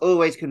 I was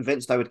always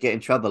convinced I would get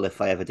in trouble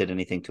if I ever did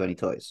anything to any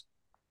toys.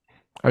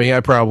 I mean, I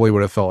probably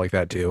would have felt like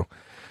that too.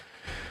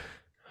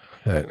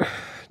 But,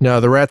 no,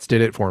 the rats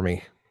did it for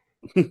me.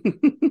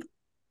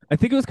 I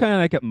think it was kind of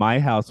like at my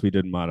house we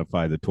didn't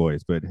modify the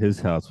toys, but at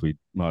his house we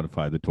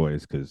modified the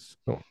toys because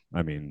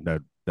I mean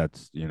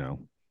that's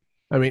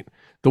I mean,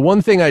 the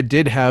one thing I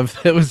did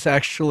have that was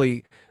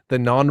actually the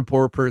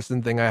non-poor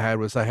person thing I had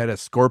was I had a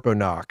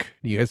Scorponok.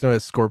 You guys know what a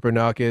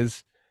Scorponok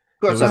is?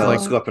 Of course, It I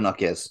was know like- what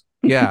Scorponok is.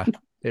 Yeah,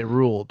 it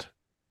ruled.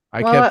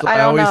 I Well, I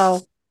don't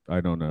know.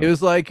 I don't know. It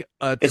was like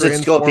a It's a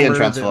scorpion that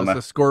transformer.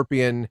 was a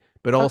scorpion,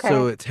 but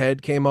also Okay. its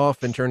head came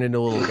off and turned into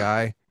a little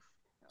guy.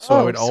 So I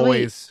Oh, would sweet.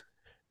 always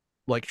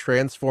like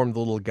transform the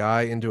little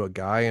guy into a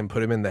guy and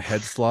put him in the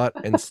head slot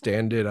and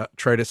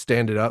try to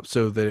stand it up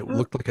so that it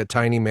looked like a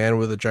tiny man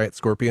with a giant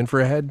scorpion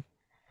for a head.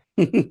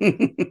 I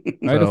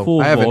had a So,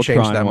 full I haven't Voltron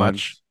changed that once.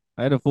 much.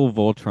 I had a full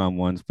Voltron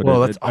once, but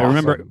Well, that's I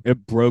remember awesome.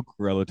 it broke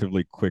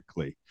relatively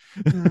quickly.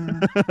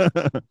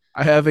 Mm.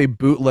 I have a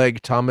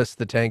bootleg Thomas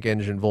the Tank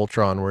Engine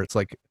Voltron where it's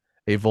like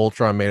a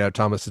Voltron made out of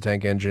Thomas the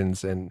Tank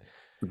engines and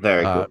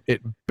Very cool.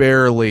 it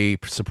barely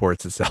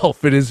supports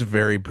itself. It is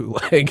very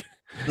bootleg.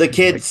 The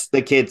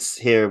kids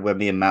here where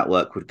me and Matt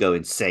work would go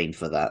insane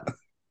for that.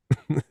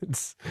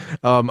 It's,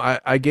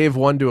 I gave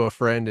one to a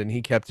friend and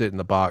he kept it in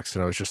the box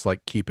and I was just like,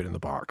 keep it in the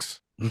box.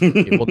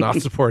 It will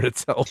not support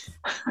itself.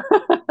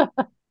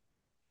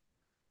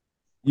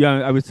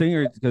 Yeah, I was sitting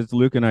here because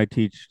Luke and I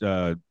teach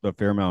a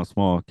fair amount of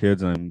small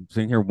kids, and I'm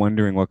sitting here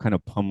wondering what kind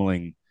of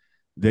pummeling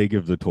they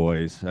give the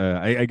toys.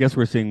 I guess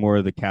we're seeing more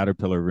of the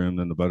caterpillar room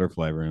than the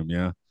butterfly room.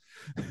 Yeah.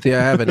 See,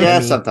 I have an Yeah,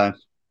 Emmy.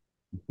 sometimes.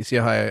 You see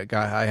how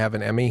I have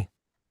an Emmy?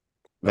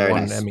 I Very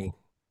won nice. an Emmy.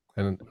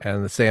 And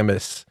the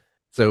Samus.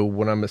 So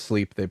when I'm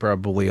asleep, they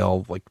probably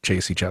all like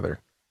chase each other.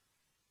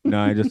 No,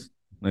 I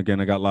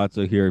got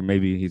Lotso here.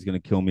 Maybe he's gonna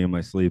kill me in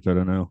my sleep. I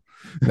don't know.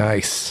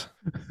 Nice.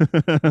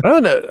 I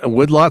don't know.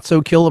 Would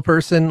Lotso kill a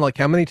person? Like,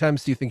 how many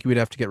times do you think he would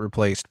have to get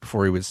replaced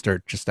before he would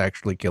start just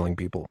actually killing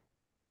people?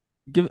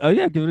 Give it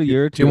a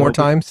year or two. Two more It'll be-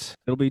 times?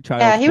 It'll be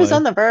child. Yeah, he was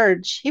on the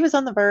verge. He was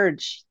on the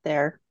verge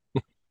there.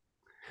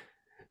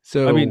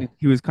 So, I mean,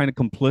 he was kind of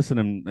complicit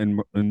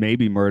in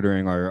maybe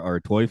murdering our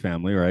toy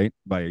family, right?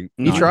 By He not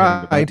hitting the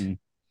tried. button.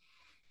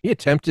 he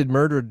attempted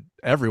murdered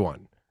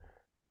everyone.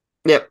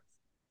 Yep.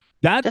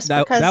 That Just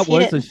that because that he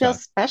was didn't a feel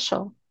shock.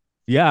 special.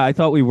 Yeah, I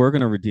thought we were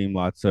gonna redeem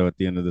Lotso at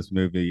the end of this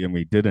movie, and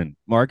we didn't.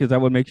 Mark, is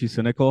that what makes you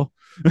cynical?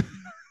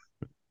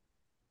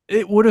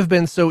 It would have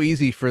been so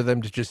easy for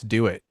them to just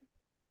do it.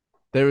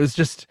 There was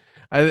just,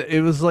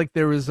 it was like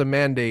there was a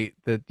mandate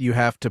that you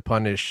have to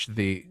punish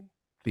the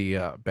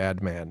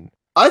bad man.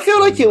 I feel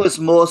like it was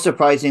more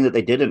surprising that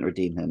they didn't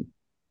redeem him.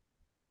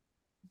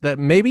 That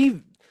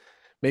maybe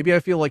I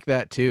feel like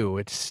that too.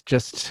 It's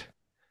just,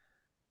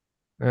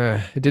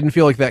 it didn't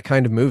feel like that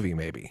kind of movie.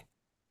 Maybe.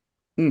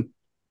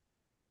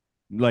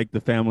 Like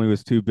the family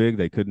was too big;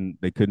 they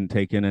couldn't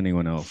take in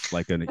anyone else,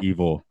 like an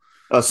evil.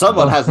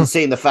 Someone hasn't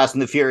seen the Fast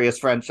and the Furious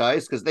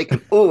franchise because they can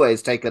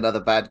always take another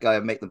bad guy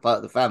and make them part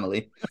of the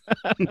family.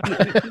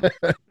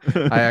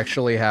 I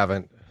actually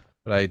haven't,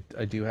 but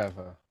I do have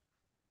a.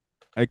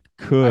 I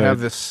could.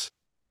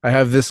 I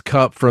have this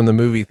cup from the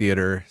movie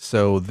theater,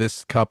 so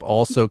this cup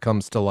also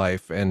comes to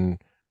life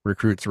and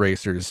recruits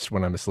racers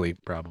when I'm asleep,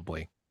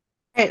 probably.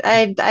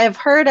 I've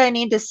heard I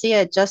need to see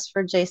it just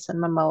for Jason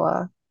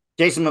Momoa.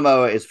 Jason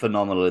Momoa is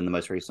phenomenal in the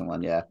most recent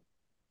one. Yeah,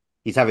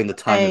 he's having the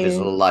time of his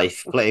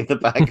life playing the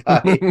bad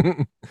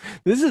guy.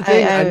 This is the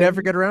thing. I I-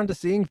 never get around to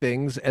seeing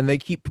things, and they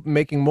keep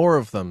making more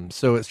of them.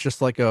 So it's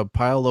just like a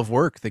pile of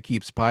work that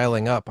keeps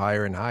piling up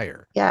higher and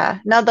higher. Yeah.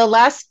 Now the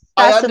last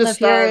I Fast and the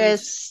understand.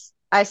 Furious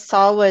I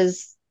saw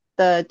was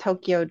the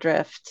Tokyo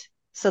Drift.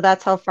 So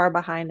that's how far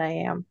behind I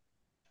am.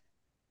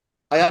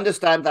 I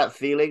understand that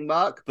feeling,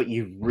 Mark, but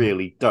you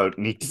really don't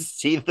need to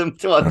see them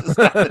to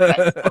understand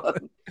the next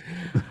one.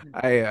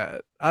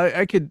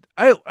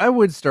 I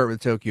would start with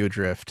Tokyo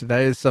Drift.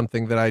 That is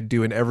something that I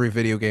do in every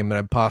video game that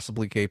I'm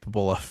possibly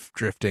capable of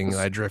drifting, and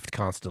I drift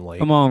constantly.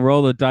 Come on,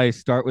 roll the dice.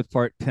 Start with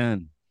part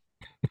 10.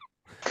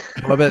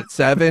 What about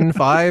 7,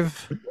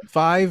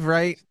 5,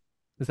 right?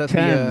 Is that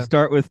 10. the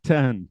Start with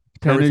 10.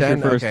 10 Start with is 10?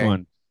 your first Okay.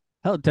 one.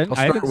 Hell, 10. I'll I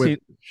start haven't with seen.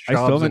 I still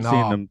Shobbs haven't and seen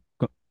Awe. them.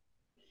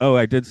 Oh,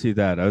 I did see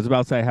that. I was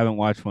about to say I haven't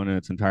watched one in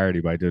its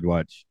entirety, but I did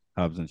watch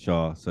Hobbs and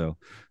Shaw. So,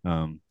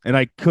 and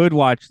I could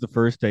watch the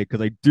first day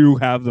because I do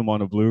have them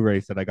on a Blu-ray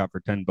that I got for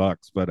 $10.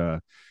 But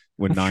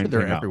when I'm nine sure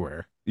they're came out,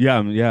 everywhere.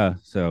 yeah.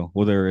 So,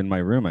 well, they're in my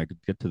room. I could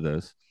get to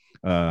this.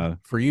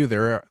 For you, they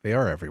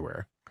are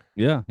everywhere.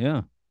 Yeah.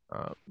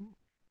 Uh,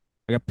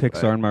 I got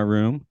Pixar Right. in my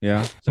room.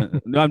 Yeah. So,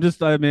 no,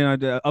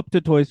 up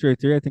to Toy Story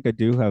 3, I think I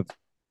do have,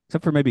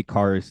 except for maybe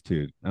Cars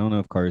 2. I don't know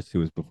if Cars 2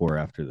 was before or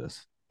after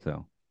this.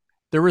 So,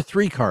 there were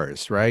 3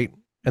 cars, right?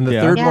 And the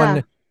Yeah. third Yeah.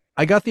 one,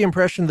 I got the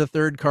impression the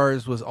third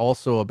Cars was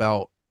also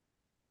about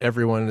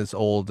everyone is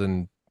old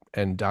and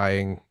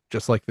dying,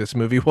 just like this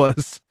movie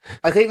was.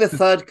 I think the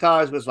third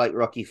Cars was like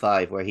Rocky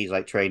 5, where he's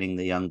like training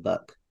the young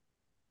buck.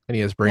 And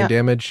he has brain Yeah.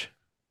 damage.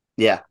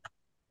 Yeah.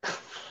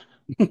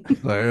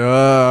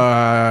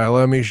 Like,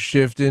 let me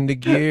shift into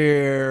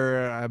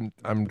gear.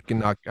 I'm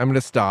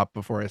gonna stop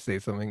before I say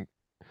something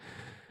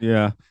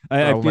yeah.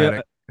 I feel,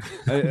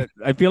 problematic.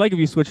 I feel like if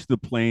you switch to the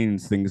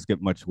planes, things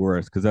get much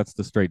worse because that's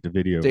the straight to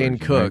video. Dane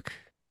version, right? Cook.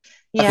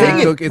 Yeah.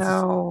 think Cook, it's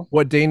No.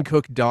 what Dane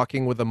Cook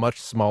docking with a much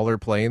smaller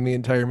plane the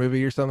entire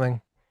movie or something.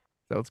 Is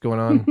that what's going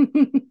on?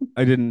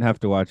 I didn't have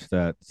to watch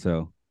that,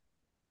 so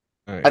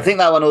I think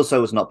that one also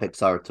was not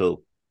Pixar at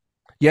all.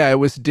 Yeah, it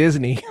was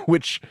Disney,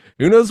 which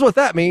who knows what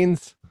that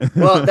means.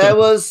 Well, there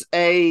was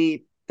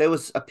a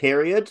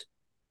period,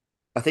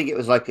 I think it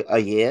was like a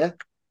year,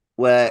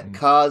 where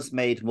Cars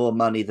made more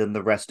money than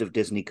the rest of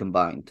Disney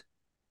combined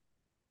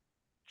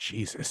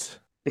Jesus.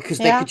 because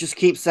they Yeah. could just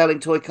keep selling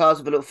toy cars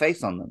with a little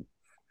face on them.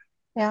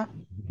 Yeah.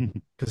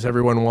 Because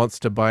everyone wants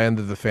to buy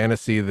into the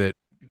fantasy that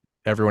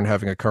everyone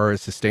having a car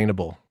is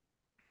sustainable.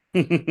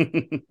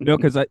 No,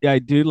 because I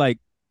do like,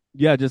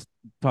 yeah, just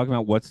talking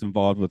about what's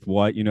involved with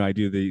what. I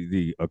do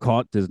the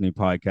Occult Disney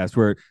podcast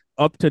where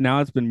up to now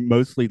it's been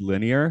mostly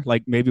linear.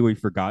 Like maybe we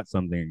forgot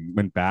something,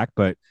 went back,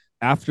 but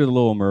after the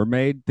Little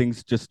Mermaid,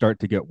 things just start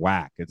to get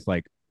whack. It's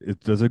like,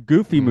 does a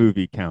Goofy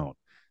movie count?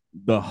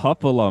 The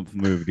Hufflepuff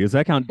movie, does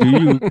that count? Do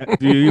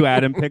you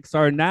add in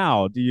Pixar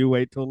now? Do you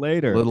wait till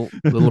later?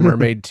 Little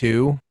Mermaid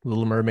 2,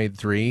 Little Mermaid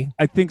 3,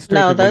 I think straight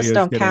No, to those video is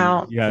don't getting-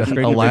 count. Yeah,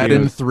 straight to Aladdin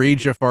video. 3,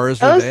 Jafar's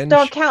Those Revenge.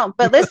 don't count.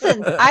 But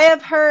listen, I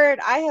have heard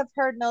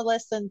no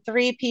less than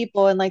 3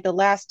 people in like the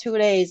last 2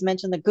 days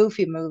mention the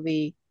Goofy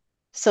movie.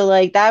 So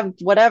like that,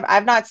 whatever.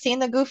 I've not seen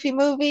the Goofy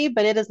movie,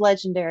 but it is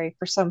legendary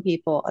for some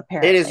people,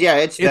 apparently. It is, yeah,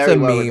 it's It's very a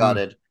well meme.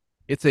 regarded.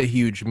 It's a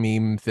huge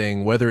meme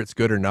thing, whether it's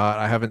good or not.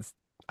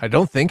 I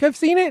don't think I've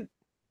seen it.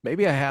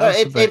 Maybe I have.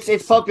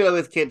 It's popular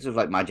with kids of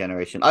like my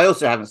generation. I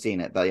also haven't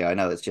seen it, but yeah, I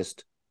know it's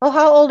just Well,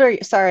 how old are you?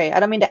 Sorry, I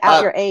don't mean to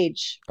out your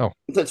age.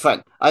 it's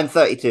fine. I'm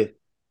 32.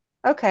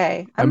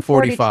 Okay, I'm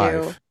 42.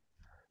 45.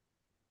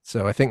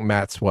 So I think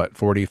Matt's what,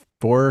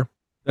 44?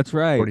 That's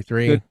right.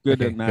 43?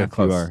 Good Okay, at math you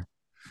close. are.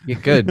 Yeah,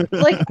 good.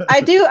 Like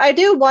I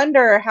do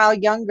wonder how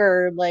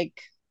younger,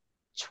 like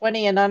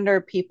 20 and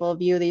under people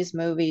view these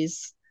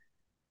movies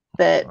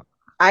that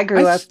I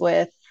grew up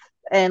with.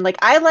 And like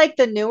I like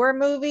the newer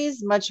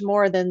movies much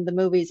more than the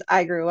movies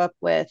I grew up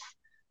with,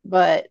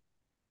 but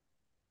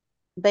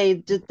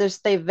they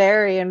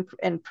vary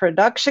in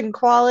production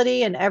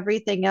quality and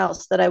everything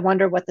else that I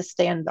wonder what the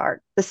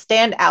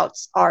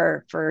standouts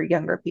are for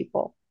younger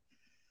people.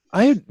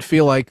 I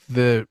feel like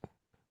the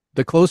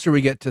closer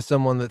we get to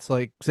someone that's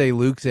like, say,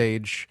 Luke's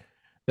age,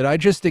 that I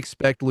just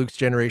expect Luke's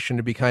generation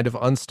to be kind of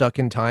unstuck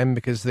in time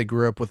because they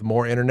grew up with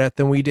more internet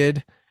than we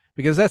did.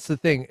 Because that's the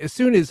thing. As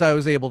soon as I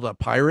was able to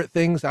pirate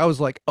things, I was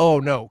like, oh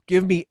no,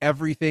 give me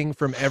everything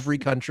from every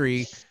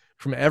country,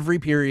 from every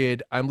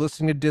period. I'm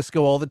listening to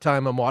disco all the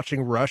time. I'm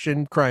watching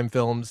Russian crime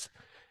films.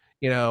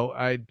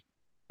 That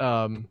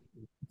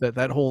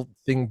whole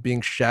thing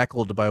being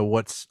shackled by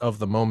what's of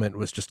the moment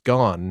was just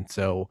gone.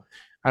 So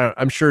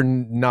I'm sure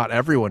not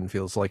everyone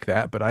feels like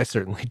that, but I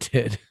certainly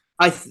did.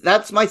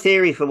 That's my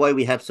theory for why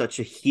we had such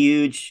a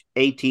huge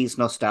 80s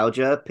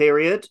nostalgia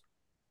period,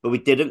 but we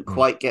didn't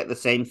quite get the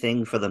same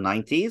thing for the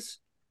 90s.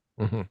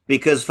 Mm-hmm.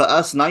 Because for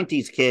us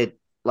 90s kid,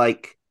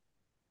 like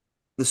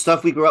the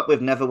stuff we grew up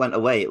with never went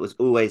away. It was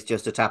always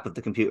just a tap of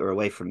the computer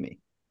away from me.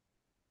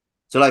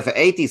 So like for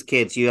 80s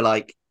kids, you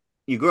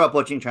grew up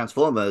watching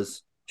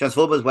Transformers.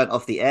 Transformers went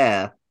off the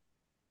air.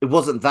 It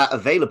wasn't that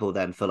available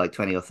then for like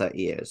 20 or 30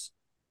 years.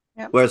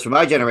 Yep. Whereas for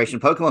my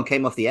generation, Pokemon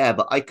came off the air,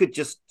 but I could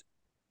just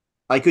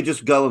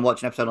go and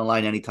watch an episode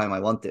online anytime I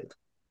wanted.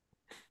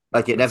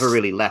 Like it never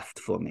really left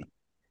for me.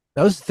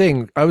 That was the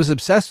thing. I was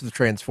obsessed with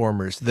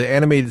Transformers. The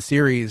animated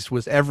series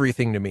was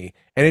everything to me.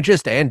 And it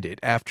just ended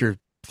after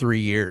 3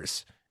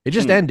 years. It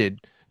just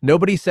ended.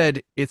 Nobody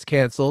said it's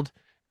canceled.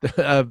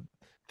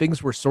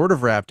 Things were sort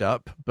of wrapped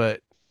up, but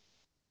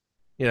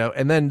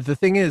and then the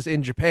thing is,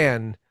 in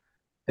Japan,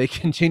 they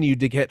continued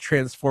to get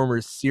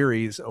Transformers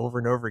series over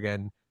and over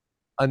again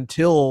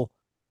until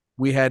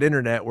we had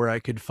internet where I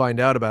could find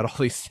out about all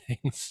these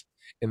things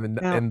in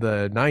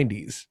the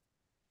 90s.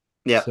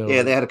 Yeah, So,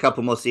 they had a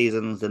couple more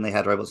seasons, and they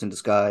had Robots in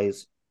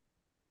Disguise.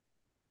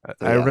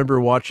 I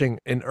remember watching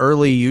in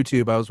early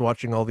YouTube. I was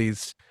watching all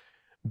these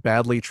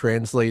badly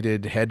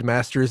translated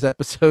Headmasters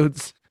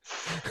episodes.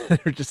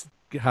 They're just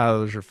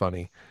those are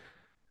funny.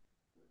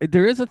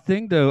 There is a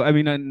thing though. I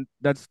mean, and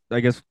that's I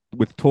guess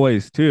with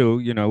toys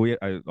too.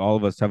 All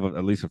of us have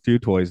at least a few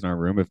toys in our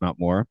room, if not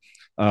more.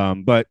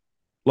 But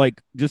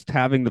like just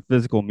having the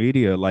physical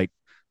media, like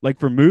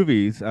for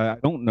movies, I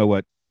don't know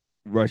what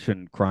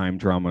Russian crime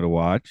drama to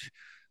watch.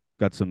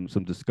 Got some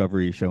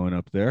Discovery showing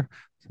up there.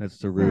 That's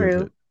the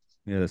True.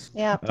 Yes.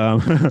 Yeah.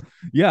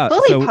 Yeah.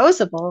 Fully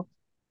posable.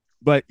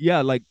 But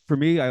yeah, like for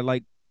me, I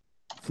like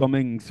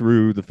thumbing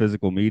through the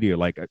physical media,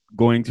 like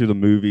going through the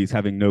movies,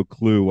 having no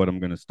clue what I'm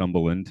going to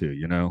stumble into,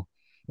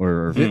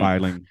 or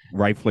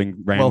rifling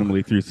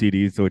randomly through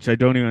CDs, which I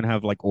don't even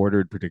have like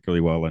ordered particularly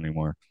well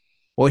anymore.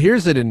 Well,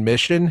 here's an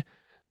admission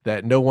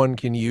that no one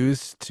can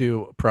use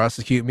to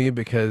prosecute me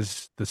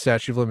because the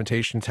statute of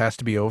limitations has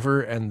to be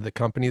over and the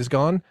company is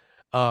gone.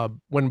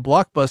 When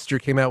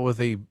Blockbuster came out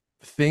with a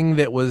thing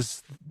that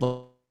was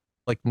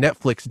like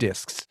Netflix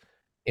discs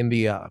in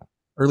the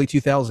early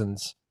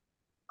 2000s,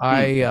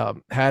 I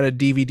had a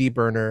DVD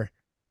burner,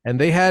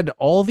 and they had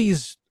all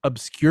these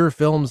obscure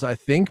films, I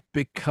think,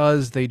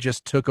 because they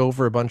just took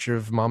over a bunch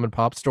of mom and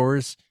pop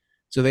stores.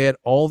 So they had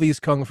all these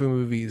kung fu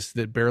movies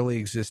that barely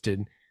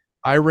existed.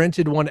 I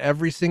rented one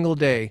every single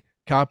day,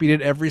 copied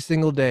it every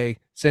single day,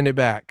 sent it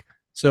back.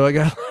 So I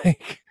got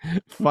like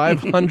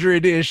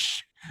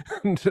 500-ish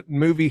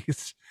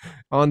movies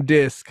on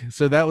disc.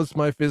 So that was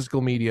my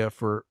physical media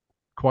for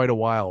quite a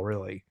while,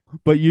 really.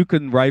 But you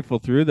can rifle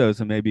through those,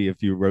 and maybe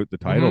if you wrote the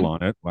title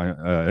on it,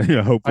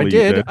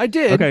 hopefully I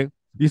did. Okay,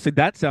 you said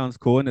that sounds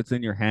cool, and it's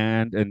in your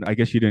hand, and I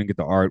guess you didn't get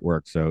the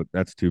artwork, so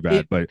that's too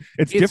bad. But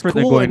it's different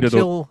cool than going to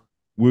the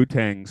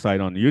Wu-Tang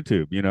site on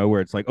YouTube, where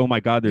it's like, oh my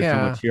God, there's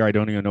so much here I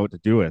don't even know what to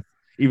do with,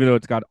 even though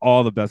it's got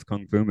all the best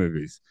kung fu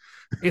movies.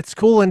 It's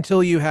cool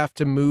until you have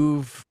to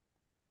move,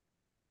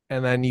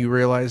 and then you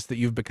realize that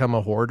you've become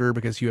a hoarder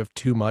because you have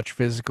too much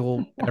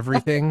physical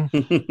everything.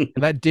 And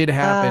that did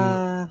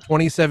happen.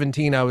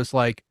 2017, I was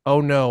like, oh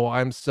no,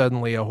 I'm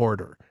suddenly a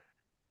hoarder.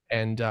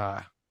 And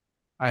I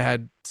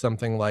had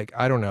something like,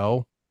 I don't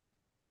know,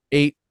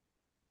 8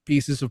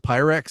 pieces of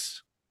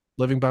Pyrex,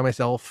 living by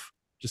myself,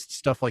 just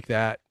stuff like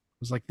that. I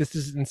was like, this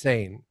is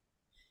insane.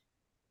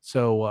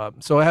 So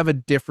I have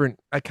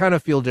I kind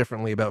of feel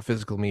differently about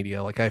physical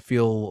media. Like I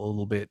feel a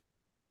little bit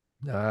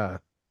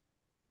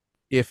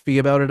iffy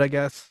about it, I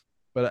guess.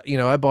 But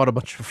I bought a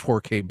bunch of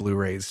 4K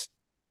Blu-rays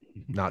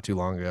not too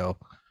long ago.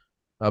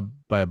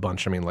 By a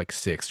bunch, I mean like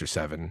 6 or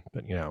 7.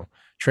 But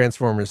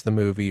Transformers the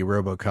movie,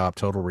 RoboCop,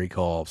 Total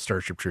Recall,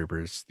 Starship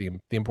Troopers, the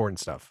important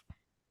stuff.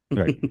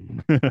 Right.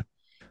 The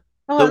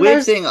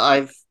weird thing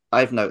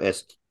I've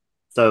noticed.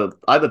 So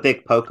I'm a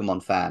big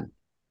Pokemon fan,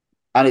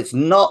 and it's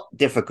not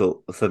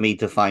difficult for me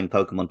to find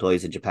Pokemon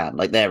toys in Japan.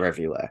 Like they're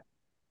everywhere.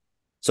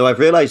 So I've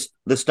realized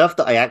the stuff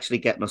that I actually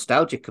get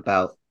nostalgic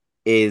about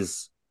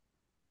is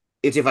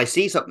if I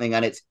see something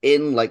and it's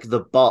in like the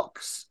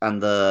box and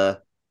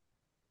the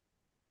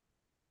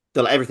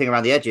everything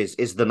around the edges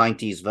is the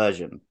 90s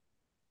version.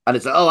 And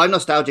it's like, oh, I'm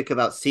nostalgic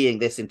about seeing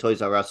this in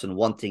Toys R Us and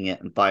wanting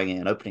it and buying it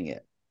and opening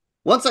it.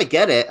 Once I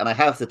get it and I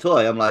have the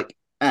toy, I'm like,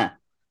 eh.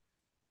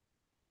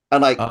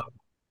 And like,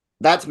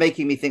 that's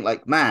making me think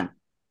like, man,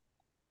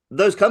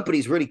 those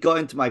companies really got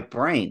into my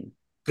brain.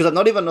 Because I'm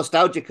not even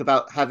nostalgic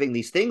about having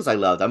these things I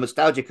loved. I'm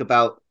nostalgic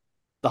about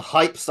the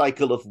hype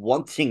cycle of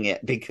wanting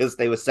it because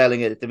they were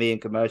selling it to me in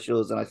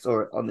commercials and I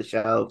saw it on the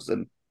shelves.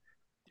 And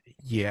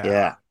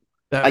yeah.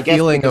 That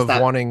feeling of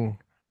wanting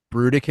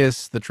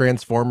Bruticus, the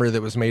Transformer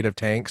that was made of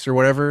tanks or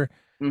whatever.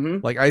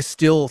 Mm-hmm. Like I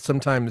still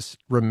sometimes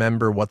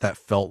remember what that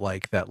felt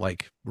like, that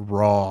like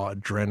raw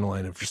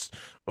adrenaline of just,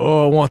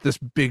 oh, I want this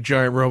big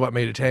giant robot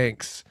made of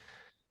tanks.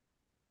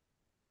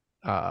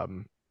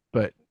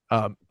 But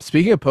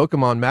speaking of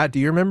Pokemon, Matt, do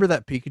you remember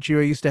that Pikachu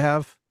I used to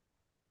have?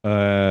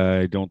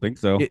 I don't think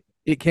so.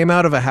 It came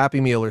out of a Happy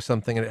Meal or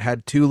something, and it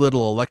had 2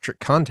 little electric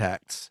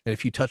contacts. And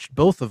if you touched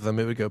both of them,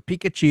 it would go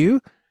Pikachu.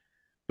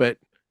 But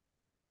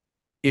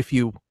if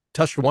you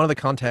touched one of the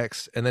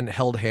contacts and then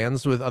held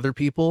hands with other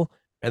people,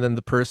 and then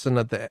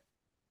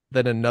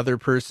then another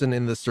person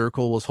in the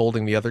circle was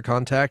holding the other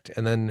contact,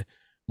 and then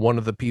one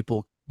of the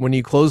people when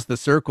you close the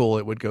circle,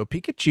 it would go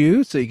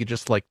Pikachu, so you could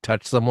just like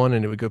touch someone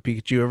and it would go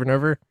Pikachu over and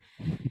over.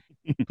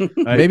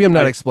 Maybe I'm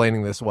not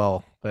explaining this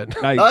well,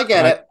 but I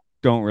get it.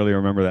 Don't really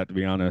remember that, to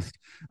be honest.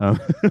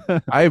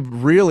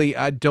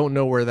 I don't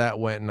know where that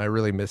went, and I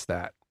really missed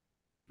that.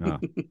 Oh.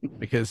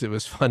 Because it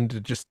was fun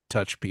to just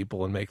touch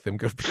people and make them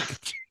go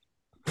Pikachu.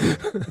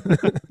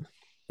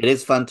 It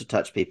is fun to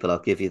touch people, I'll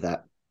give you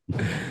that.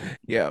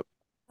 Yeah.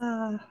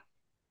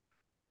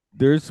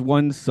 There's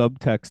one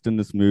subtext in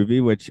this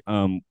movie, which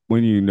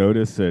when you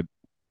notice it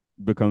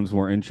becomes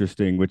more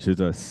interesting, which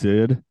is a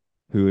Sid,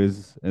 who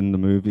is in the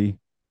movie.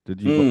 Did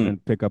you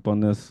pick up on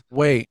this?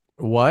 Wait,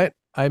 what?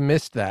 I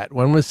missed that.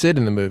 When was Sid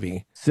in the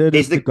movie? Sid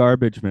is the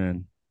garbage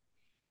man.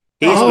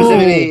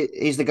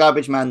 He's the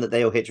garbage man that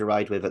they all hitch a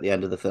ride with at the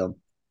end of the film.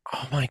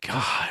 Oh my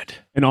God.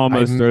 And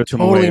almost throws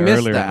him away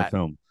earlier in the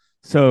film.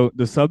 So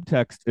the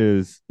subtext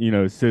is,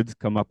 Sid's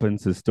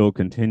comeuppance is still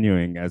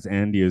continuing as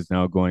Andy is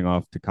now going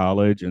off to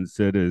college and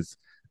Sid is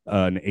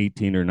an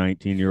 18 or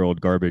 19-year-old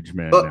garbage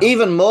man. But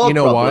even more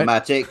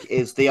problematic what?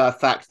 is the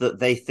fact that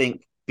they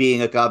think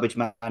being a garbage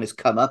man is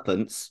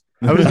comeuppance.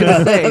 I was going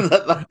to say,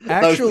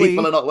 those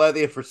people are not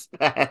worthy of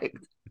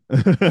respect.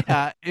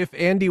 If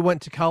Andy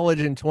went to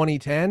college in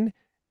 2010,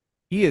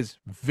 he is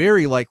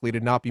very likely to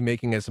not be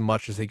making as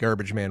much as a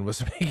garbage man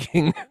was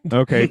making.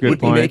 Okay, good point. Would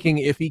be making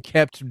if he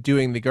kept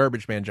doing the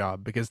garbage man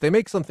job, because they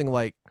make something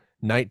like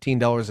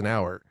 $19 an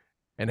hour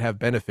and have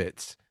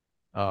benefits.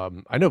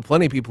 I know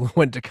plenty of people who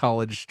went to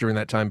college during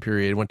that time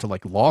period, went to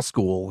like law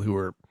school, who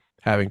were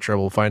having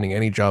trouble finding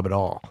any job at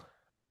all.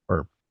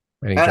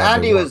 And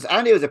Andy was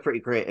a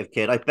pretty creative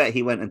kid. I bet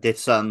he went and did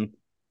some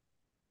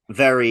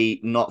very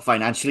not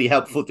financially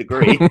helpful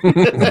degree. He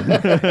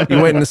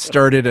went and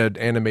started an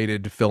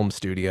animated film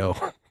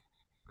studio.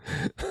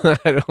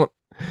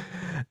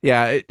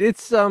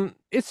 It's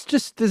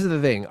just, this is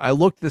the thing. I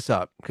looked this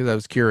up because I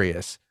was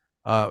curious.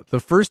 The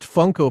first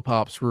Funko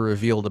Pops were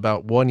revealed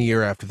about 1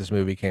 year after this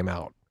movie came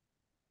out.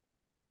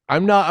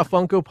 I'm not a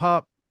Funko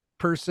Pop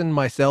person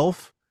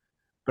myself,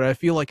 but I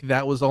feel like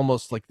that was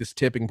almost like this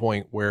tipping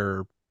point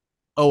where,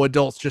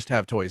 adults just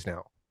have toys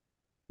now.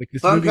 Like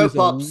this Funko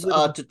Pops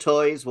are to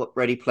toys what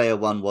Ready Player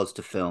One was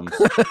to films.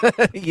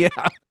 Yeah.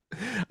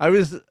 I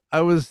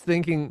was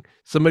thinking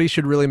somebody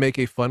should really make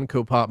a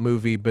Funko Pop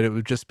movie, but it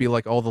would just be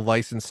like all the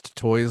licensed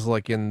toys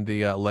like in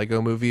the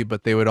Lego movie,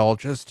 but they would all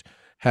just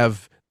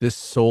have this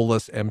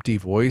soulless, empty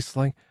voice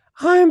like,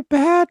 I'm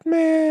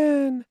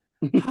Batman.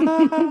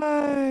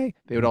 Hi.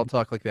 They would all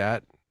talk like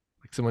that.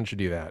 Like someone should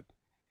do that.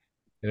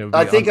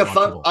 I think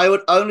I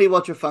would only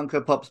watch a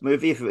Funko Pops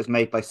movie if it was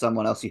made by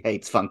someone else who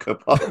hates Funko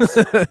Pops.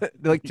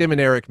 Like Tim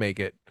and Eric make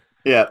it.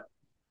 Yeah.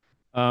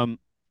 How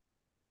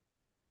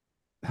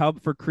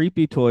for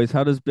creepy toys?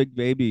 How does Big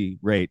Baby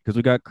rate? Because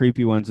we got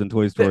creepy ones in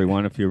Toy Story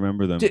 1, if you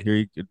remember them. Here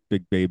you get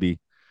Big Baby.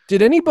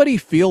 Did anybody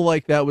feel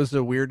like that was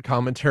a weird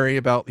commentary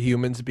about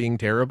humans being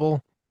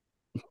terrible?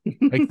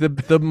 Like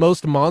the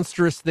most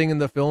monstrous thing in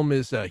the film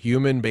is a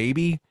human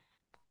baby.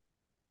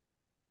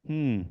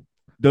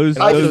 Those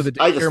the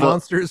daycare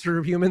monsters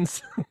are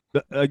humans.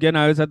 Again,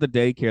 I was at the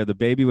daycare. The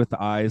baby with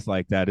the eyes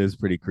like that is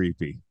pretty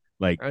creepy.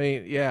 Like, I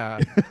mean, yeah,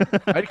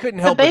 I couldn't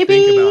help but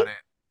think about it.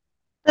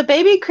 The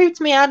baby creeped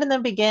me out in the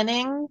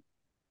beginning.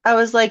 I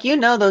was like,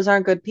 those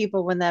aren't good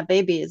people when that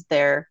baby is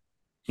there.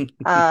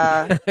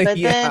 But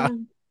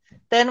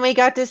then we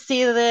got to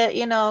see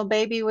that,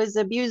 baby was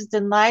abused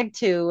and lied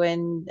to,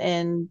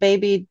 and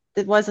baby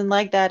it wasn't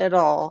like that at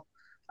all.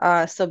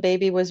 So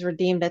baby was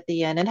redeemed at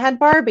the end and had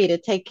Barbie to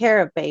take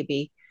care of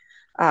baby.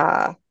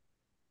 But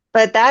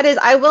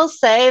I will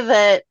say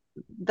that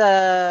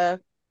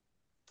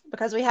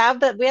because we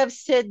have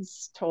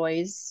Sid's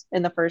toys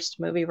in the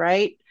first movie,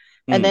 right?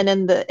 And then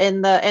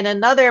in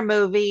another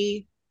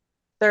movie,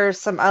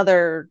 there's some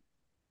other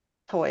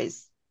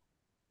toys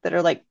that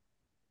are like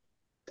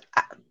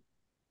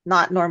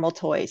not normal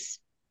toys,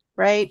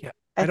 right? Yeah,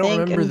 I don't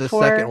remember the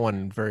second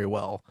one very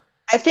well.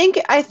 I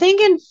think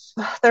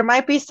there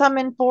might be some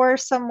in 4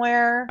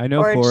 somewhere. I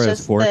know 4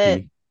 is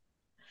Forky.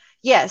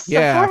 Yes,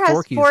 yeah, 4 has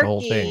Forky's Forky, the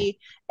whole thing.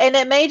 And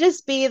it may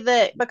just be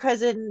that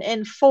because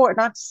in 4,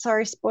 not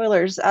sorry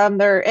spoilers,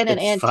 they're in an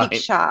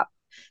antique shop.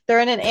 They're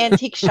in an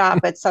antique shop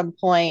at some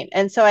point,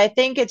 and so I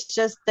think it's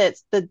just that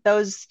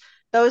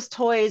those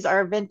toys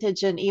are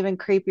vintage and even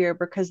creepier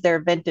because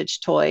they're vintage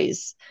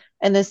toys.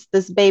 And this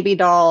baby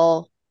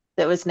doll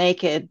that was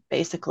naked,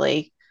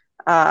 basically,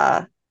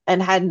 and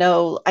had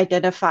no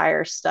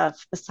identifier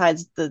stuff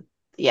besides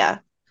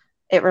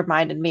it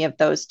reminded me of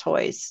those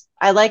toys.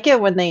 I like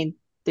it when they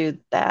do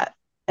that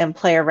and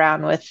play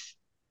around with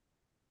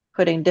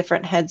putting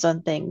different heads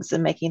on things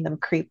and making them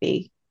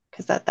creepy,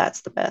 because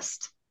that's the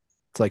best.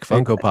 It's like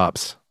Funko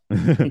Pops.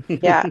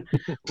 Yeah.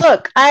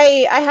 Look,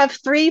 I have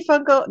 3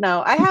 Funko.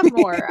 No, I have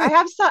more. I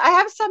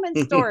have some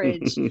in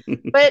storage.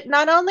 But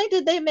not only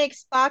did they make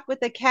Spock with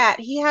a cat,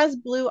 he has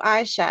blue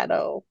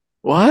eyeshadow.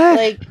 What?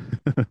 Like,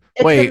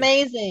 it's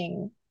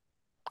amazing.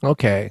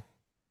 Okay.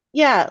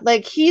 Yeah,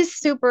 like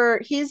he's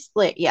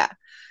like, yeah.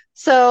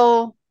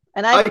 So,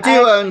 and I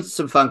do own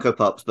some Funko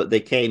Pops, but they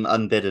came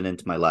unbidden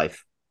into my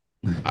life.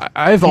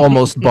 I've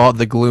almost bought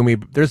the gloomy.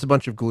 There's a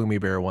bunch of Gloomy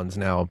Bear ones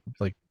now.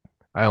 Like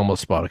I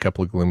almost bought a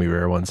couple of Gloomy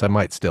Bear ones. I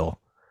might still.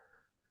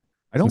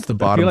 I don't. Since the I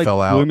bottom feel like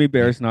fell out. Gloomy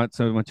Bear is not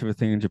so much of a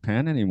thing in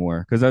Japan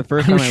anymore. Because the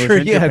first I'm time I sure,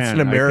 was in yeah, Japan, it's an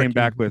I came American-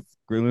 back with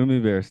Gloomy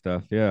Bear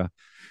stuff. Yeah,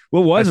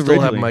 well, it was I still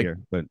have originally my- here,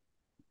 but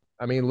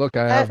I mean, look,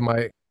 I have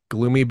my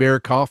Gloomy Bear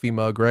coffee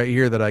mug right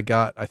here that I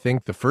got. I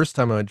think the first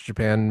time I went to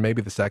Japan,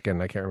 maybe the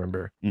second. I can't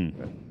remember.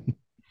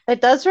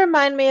 It does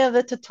remind me of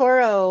the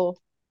Totoro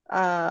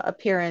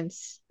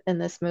appearance in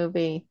this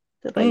movie.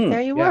 Like,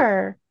 there you Yeah.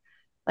 were.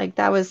 Like,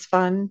 that was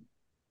fun.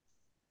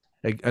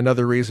 Like,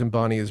 another reason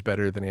Bonnie is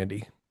better than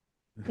Andy.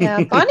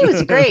 Yeah, Bonnie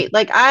was great.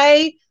 Like,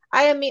 I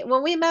mean,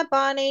 when we met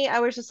Bonnie, I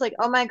was just like,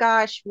 oh my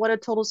gosh, what a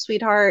total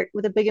sweetheart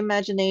with a big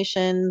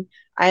imagination.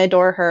 I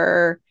adore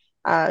her.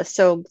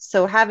 So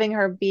having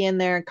her be in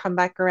there and come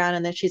back around,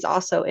 and then she's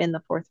also in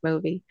the fourth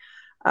movie.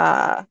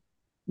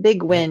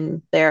 Big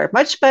win there.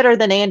 Much better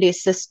than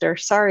Andy's sister.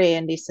 Sorry,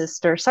 Andy's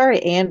sister. Sorry,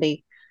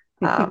 Andy.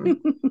 Yeah,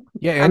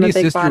 I'm a Andy's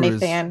big sister Bonnie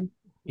was. fan.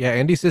 Yeah,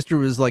 Andy's sister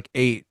was like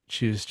 8.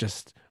 She was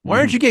just, why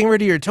aren't you getting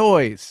rid of your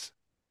toys?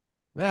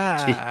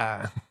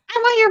 Ah. I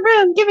want your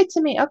room. Give it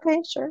to me. Okay,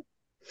 sure.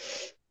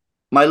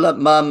 My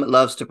mum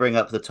loves to bring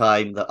up the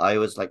time that I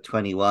was like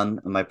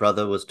 21 and my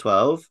brother was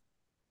 12.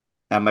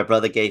 And my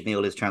brother gave me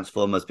all his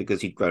Transformers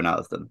because he'd grown out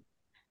of them.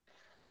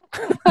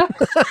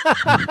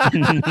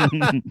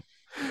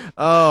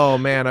 Oh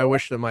man, I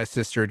wish that my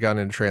sister had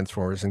gotten into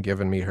Transformers and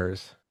given me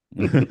hers.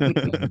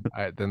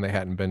 Then they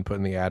hadn't been put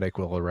in the attic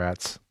with the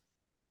rats.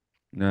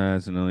 No,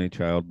 as an only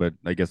child, but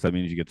I guess that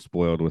means you get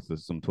spoiled with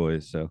some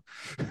toys. So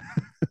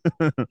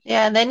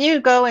Yeah, and then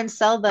you go and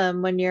sell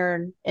them when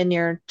you're in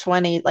your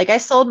 20s. Like I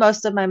sold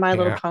most of my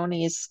Little Yeah.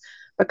 Ponies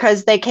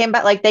because they came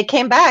back. Like they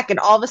came back, and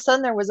all of a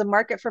sudden there was a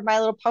market for My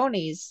Little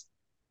Ponies,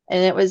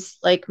 and it was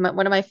like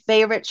one of my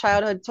favorite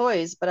childhood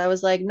toys. But I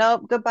was like,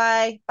 nope,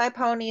 goodbye, bye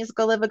ponies,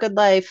 go live a good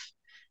life.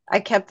 I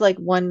kept like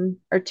 1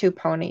 or 2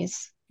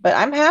 ponies, but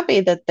I'm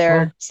happy that they're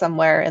Well-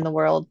 somewhere in the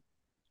world.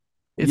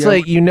 It's Yeah.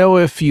 like,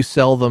 if you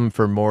sell them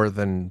for more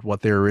than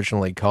what they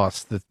originally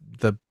cost, the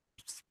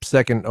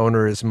second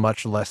owner is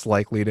much less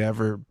likely to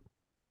ever,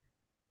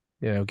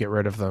 get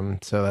rid of them.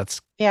 So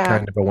that's Yeah.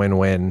 kind of a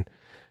win-win.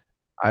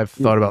 I've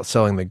thought about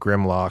selling the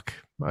Grimlock.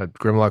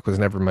 Grimlock was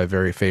never my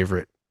very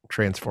favorite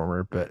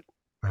Transformer, but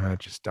I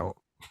just don't.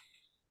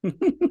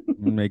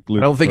 make I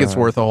don't think it's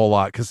worth a whole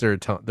lot because there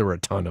were a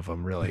ton of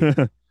them, really.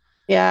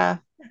 Yeah.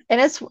 And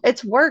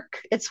it's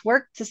work. It's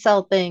work to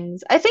sell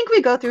things. I think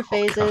we go through Oh,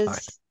 phases. God.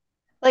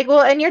 Like,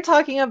 well, and you're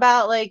talking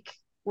about like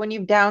when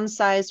you've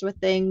downsized with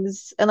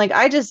things. And like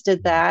I just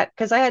did that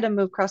because I had to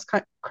move cross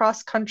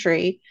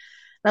country. And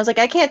I was like,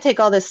 I can't take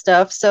all this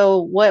stuff. So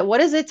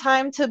what is it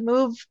time to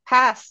move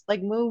past,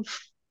 like move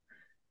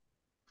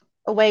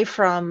away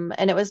from?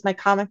 And it was my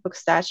comic book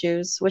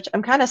statues, which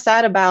I'm kind of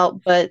sad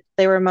about, but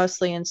they were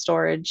mostly in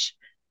storage.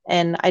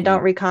 And I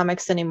don't read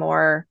comics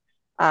anymore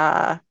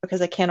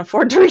because I can't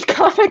afford to read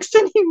comics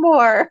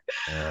anymore.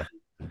 Yeah.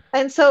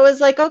 And so it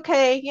was like,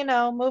 okay,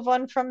 move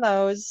on from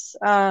those.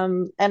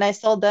 And I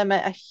sold them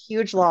at a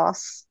huge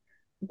loss,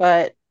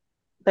 but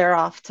they're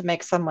off to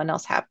make someone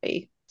else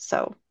happy.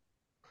 So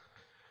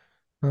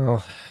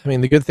Well, I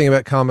mean, the good thing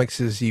about comics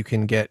is you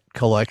can get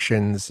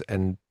collections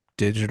and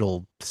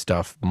digital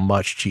stuff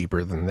much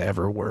cheaper than they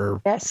ever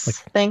were.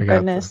 yes, thank I got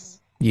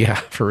goodness. Yeah,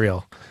 for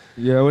real.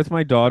 Yeah, with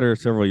my daughter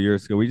several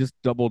years ago, we just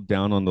doubled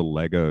down on the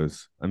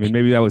Legos. I mean,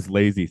 maybe that was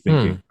lazy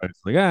thinking. But it's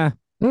like,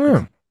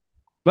 Hmm.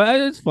 but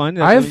it's fun.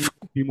 I've-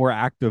 Be more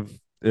active,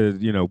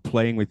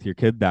 playing with your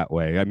kid that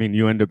way. I mean,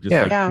 you end up just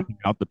Yeah. like Yeah. picking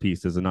out the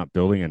pieces and not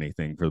building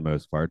anything for the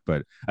most part.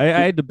 But I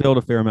had to build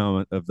a fair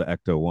amount of the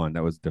Ecto one.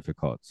 That was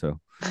difficult. So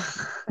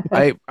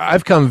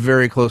I've come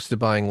very close to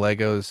buying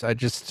Legos. I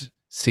just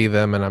see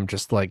them and I'm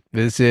just like,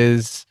 this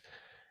is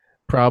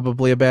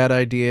probably a bad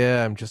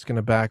idea. I'm just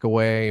gonna back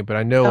away. But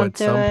I know Don't at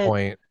do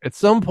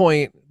some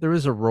point, there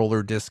is a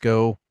roller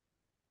disco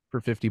for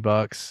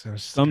 $50. I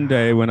was just,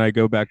 someday when I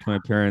go back to my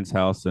parents'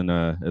 house in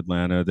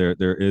Atlanta,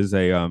 there is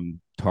a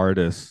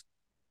TARDIS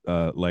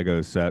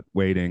Lego set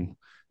waiting.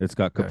 It's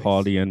got Nice.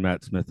 Capaldi and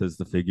Matt Smith as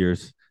the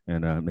figures,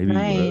 and maybe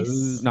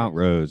Nice. not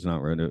Rose.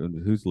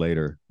 Who's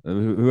later?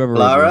 Whoever.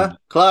 Clara?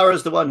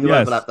 Clara's the one who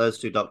Yes. overlapped those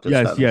two doctors.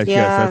 Yes, families. yes,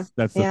 Yeah, yes.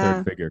 That's the yeah.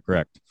 third figure,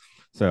 correct?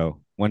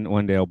 So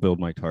one day I'll build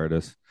my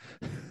TARDIS.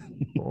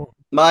 cool.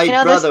 My You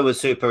know, brother was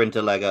super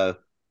into Lego,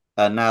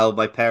 and now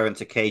my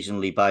parents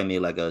occasionally buy me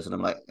Legos, and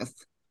I'm like,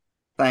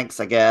 thanks,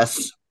 I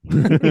guess.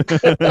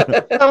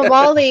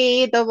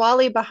 The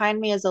Wally behind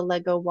me is a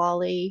Lego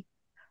Wally.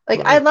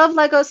 Like I Cool. love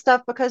Lego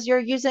stuff because you're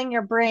using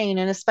your brain,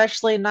 and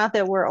especially not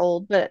that we're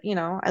old, but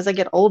as I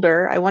get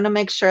older, I want to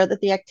make sure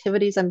that the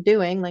activities I'm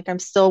doing, like I'm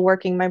still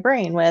working my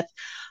brain with.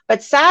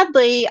 But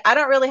sadly, I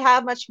don't really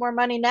have much more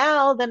money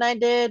now than I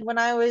did when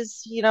I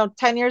was,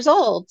 10 years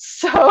old.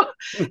 So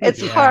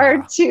it's Yeah.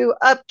 hard to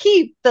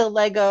upkeep the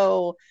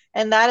Lego,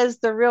 and that is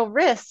the real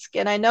risk.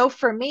 And I know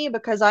for me,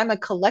 because I'm a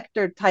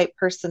collector type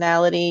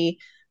personality,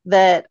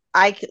 that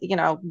I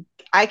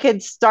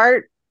could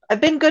start.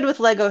 I've been good with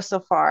Lego so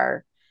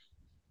far,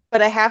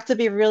 but I have to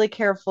be really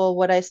careful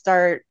what I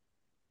start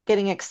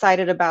getting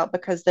excited about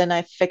because then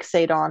I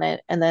fixate on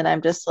it and then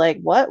I'm just like,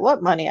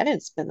 what money? I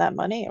didn't spend that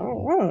money.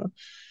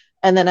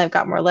 And then I've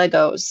got more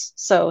Legos.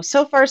 So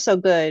far so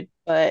good,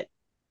 but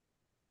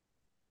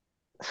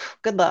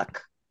good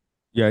luck.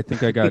 Yeah, I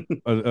think I got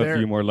a There-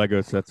 few more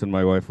Lego sets than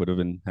my wife would have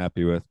been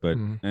happy with, but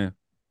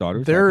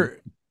daughter's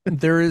happy.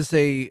 There is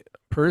a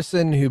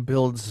person who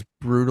builds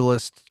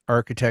brutalist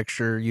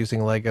architecture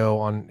using Lego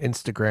on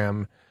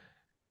Instagram,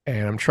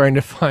 and I'm trying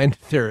to find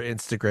their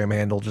Instagram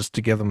handle just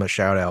to give them a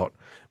shout out.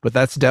 But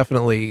that's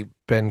definitely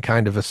been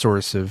kind of a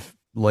source of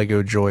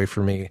Lego joy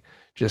for me,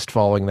 just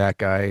following that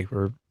guy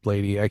or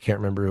lady. I can't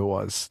remember who it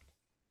was.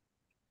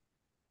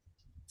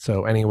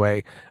 So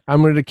anyway,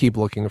 I'm going to keep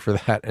looking for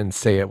that and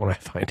say it when I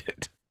find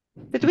it.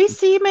 Did we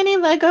see many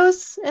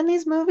Legos in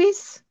these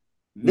movies?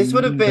 This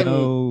would have been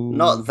No.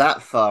 not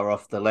that far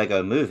off the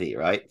Lego movie,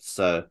 right?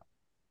 So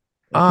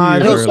A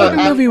few The years Lego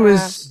earlier. movie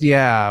was,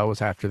 it was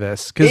after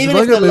this. Because Even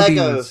the if Lego the movie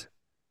Lego- was,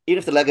 even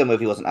if the Lego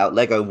movie wasn't out,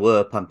 Lego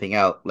were pumping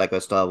out Lego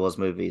Star Wars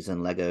movies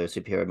and Lego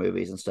superhero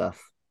movies and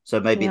stuff. So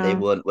maybe they Yeah.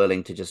 weren't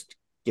willing to just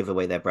give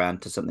away their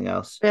brand to something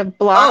else. We have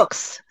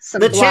blocks,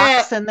 some The chair,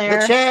 blocks in there.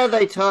 the chair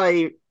they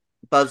tie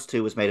Buzz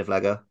to was made of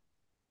Lego.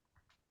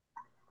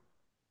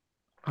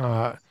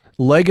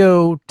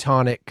 Lego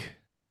Tonic.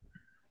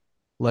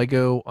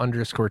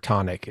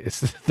 Lego_Tonic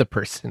is the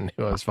person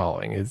who I was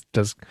following. It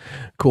does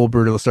cool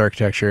brutalist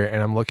architecture,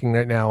 and I'm looking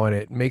right now, and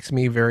it makes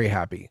me very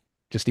happy.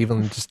 Just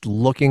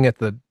looking at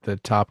the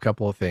top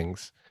couple of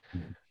things.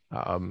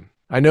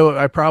 I know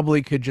I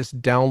probably could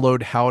just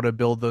download how to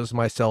build those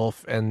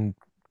myself and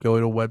go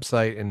to a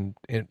website and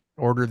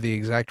order the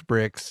exact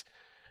bricks,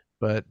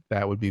 but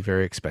that would be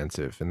very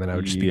expensive, and then I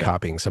would just be Yeah.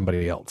 copying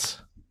somebody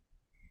else.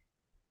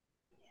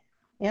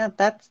 Yeah,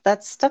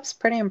 that stuff's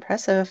pretty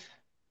impressive.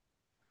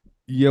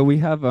 Yeah, we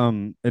have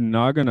in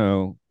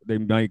Nagano, they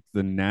make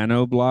the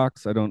nano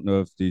blocks. I don't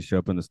know if these show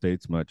up in the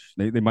States much.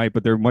 They might,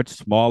 but they're much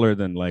smaller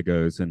than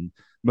Legos, and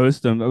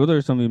most of them, well,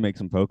 there's some you make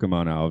some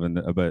Pokemon out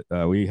of,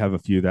 but we have a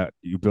few that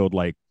you build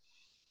like,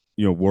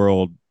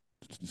 world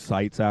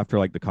sites after,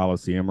 like the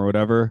Colosseum or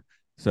whatever.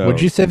 So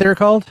What'd you say they're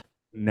called?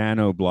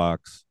 nano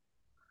blocks.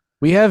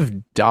 We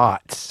have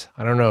dots.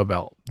 I don't know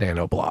about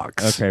nano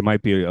blocks. Okay,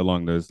 might be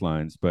along those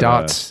lines, but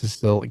Dots is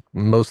still like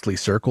mostly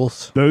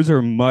circles. those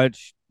are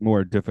much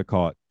more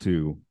difficult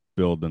to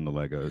build than the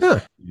Legos.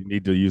 Huh. You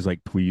need to use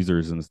like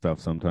tweezers and stuff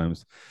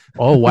sometimes.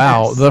 Oh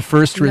wow! Yes. The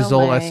first No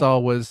result I way. saw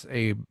was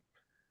a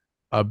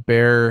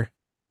bear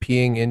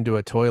peeing into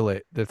a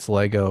toilet that's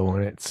Lego,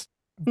 and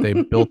they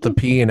built the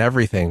pee and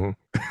everything.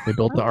 They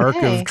built the arc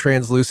Okay. of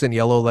translucent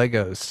yellow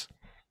Legos,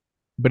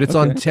 but it's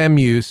on Okay.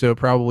 Temu, so it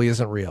probably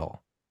isn't real.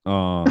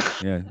 Oh,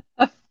 yeah.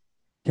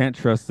 Can't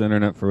trust the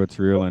internet for what's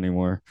real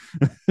anymore.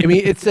 I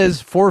mean, it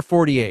says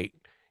 448.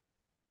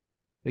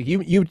 Like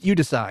you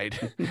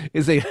decide.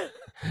 Is a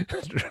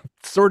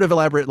sort of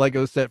elaborate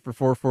Lego set for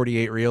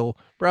 448 real?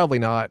 Probably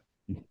not.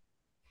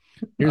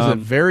 Here's a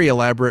very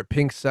elaborate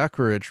pink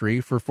sakura tree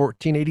for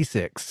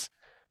 1486.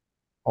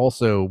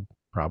 Also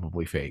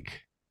probably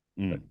fake.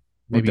 Mm.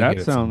 Maybe you that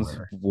get it sounds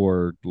somewhere.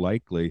 more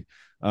likely.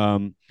 I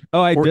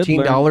did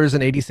learn.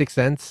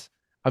 $14.86.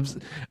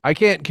 I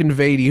can't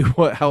convey to you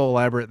how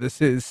elaborate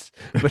this is,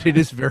 but it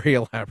is very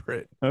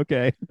elaborate.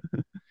 Okay.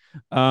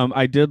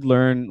 I did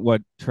learn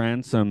what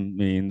transom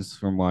means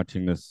from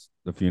watching this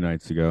a few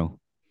nights ago.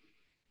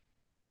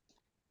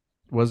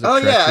 Was it? Oh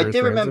yeah, I treacherous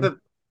do ransom?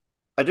 remember.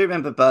 I do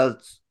remember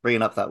Buzz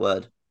bringing up that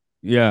word.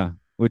 Yeah,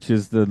 which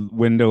is the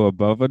window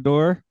above a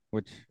door,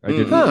 which I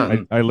didn't. Huh.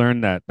 I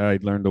learned that. I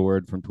learned the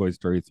word from Toy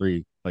Story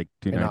 3 like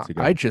 2 And nights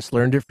ago. I just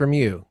learned it from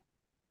you.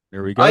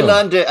 There we go. I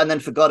learned it and then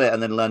forgot it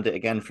and then learned it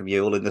again from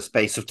you all in the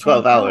space of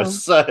 12 Oh, wow.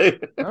 hours. So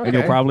And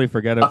you'll probably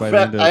forget it by the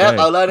end of the day.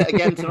 I'll learn it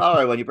again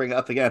tomorrow when you bring it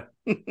up again.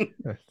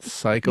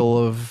 Cycle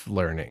of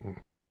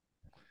learning.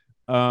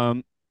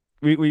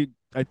 We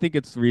I think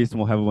it's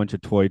reasonable to have a bunch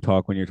of toy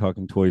talk when you're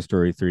talking Toy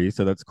Story 3,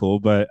 so that's cool.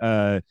 But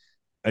I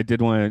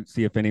did want to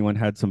see if anyone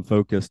had some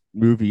focused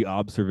movie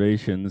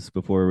observations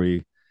before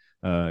we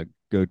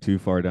go too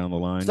far down the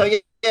line. So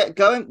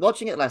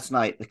watching it last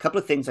night, a couple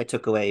of things I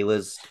took away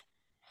was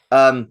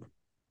the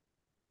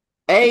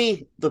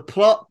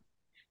plot.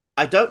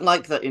 I don't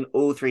like that in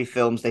all three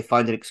films they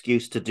find an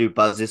excuse to do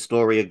Buzz's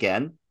story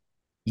again.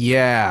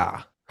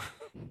 Yeah.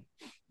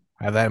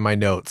 I have that in my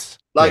notes.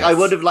 Like, I Yes.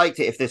 would have liked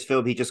it if this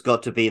film he just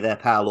got to be their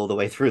pal all the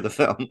way through the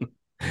film.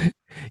 Yeah,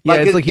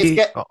 like, it's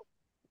like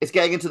It's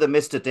getting into the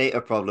Mr. Data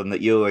problem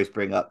that you always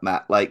bring up,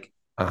 Matt. Like,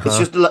 uh-huh. it's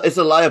just it's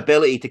a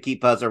liability to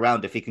keep Buzz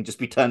around if he can just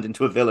be turned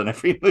into a villain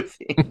every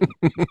movie.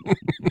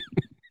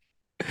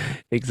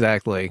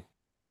 Exactly.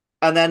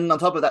 And then on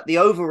top of that, the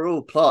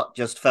overall plot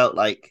just felt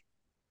like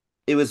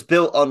it was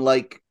built on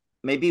like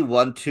maybe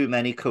one too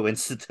many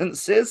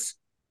coincidences.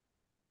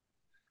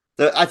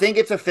 So I think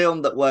it's a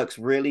film that works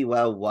really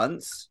well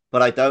once,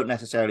 but I don't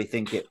necessarily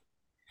think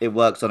it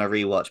works on a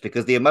rewatch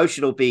because the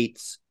emotional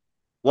beats,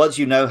 once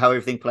you know how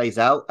everything plays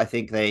out, I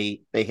think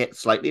they hit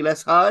slightly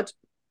less hard.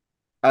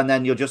 And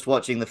then you're just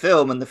watching the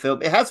film, and the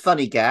film, it has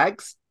funny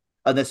gags,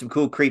 and there's some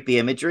cool creepy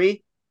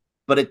imagery,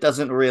 but it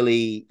doesn't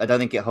really. I don't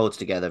think it holds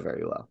together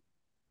very well.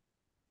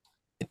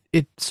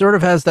 It sort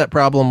of has that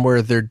problem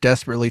where they're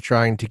desperately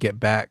trying to get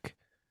back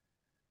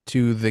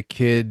to the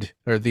kid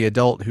or the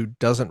adult who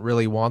doesn't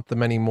really want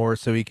them anymore,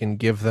 so he can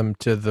give them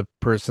to the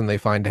person they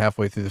find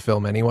halfway through the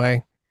film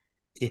anyway.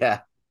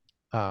 Yeah.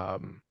 I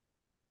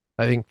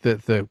think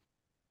that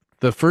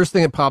the first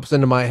thing that pops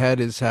into my head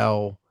is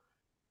how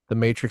The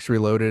Matrix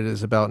Reloaded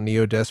is about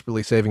Neo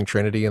desperately saving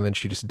Trinity, and then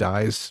she just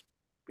dies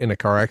in a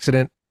car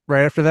accident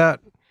right after that.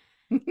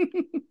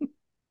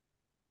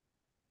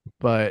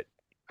 But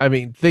I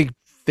mean,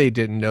 they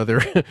didn't know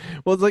they're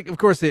well, it's like, of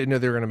course they didn't know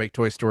they were going to make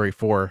Toy Story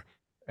 4,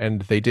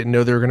 and they didn't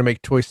know they were going to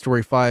make Toy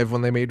Story 5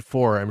 when they made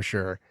 4, I'm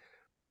sure.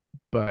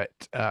 But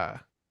Oh,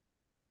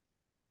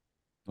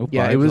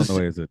 yeah, it 5's was on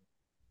the way, is it?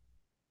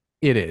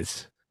 It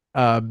is.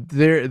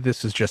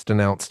 This was just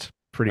announced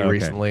pretty Okay.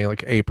 recently,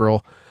 like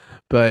April.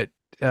 But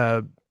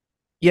yeah,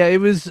 it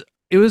was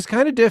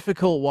kind of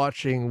difficult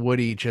watching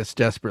Woody just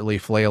desperately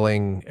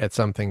flailing at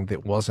something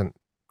that wasn't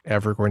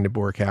ever going to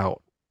work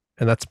out.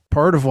 And that's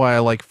part of why I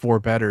like 4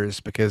 better, is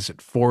because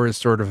 4 is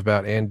sort of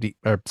about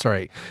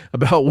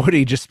about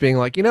Woody just being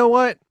like, you know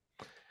what?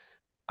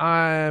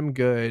 I'm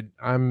good.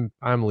 I'm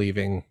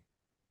leaving.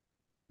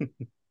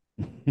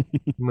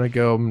 I'm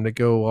gonna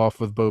go off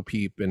with Bo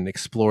Peep and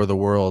explore the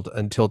world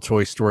until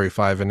Toy Story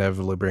 5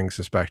 inevitably brings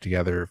us back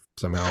together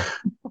somehow.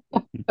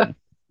 That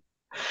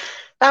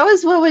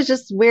was what was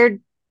just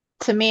weird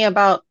to me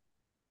about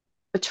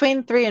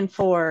between 3 and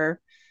 4,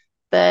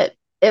 that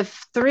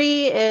if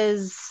 3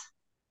 is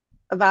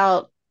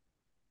about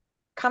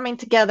coming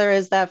together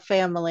as that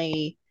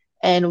family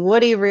and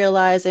Woody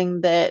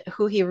realizing that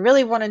who he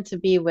really wanted to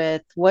be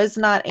with was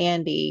not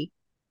Andy,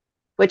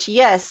 which,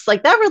 yes,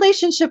 like that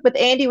relationship with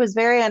Andy was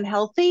very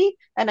unhealthy,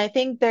 and I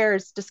think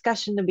there's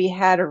discussion to be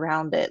had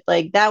around it.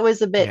 Like that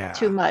was a bit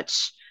too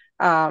much.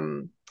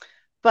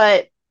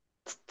 But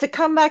to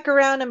come back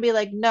around and be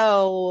like,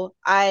 no,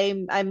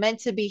 I'm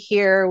meant to be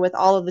here with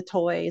all of the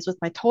toys, with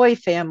my toy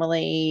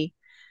family.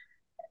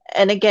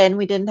 And again,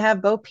 we didn't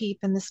have Bo Peep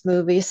in this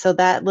movie, so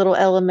that little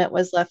element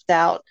was left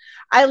out.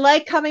 I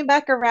like coming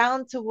back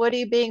around to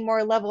Woody being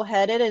more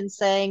level-headed and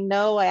saying,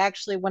 no, I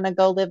actually want to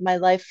go live my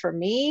life for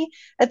me.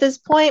 At this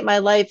point, my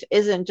life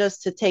isn't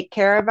just to take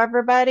care of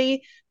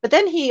everybody. But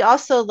then he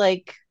also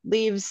like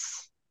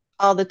leaves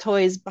all the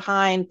toys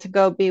behind to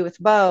go be with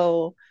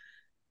Bo.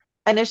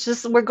 And it's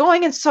just, we're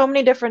going in so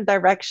many different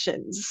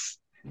directions.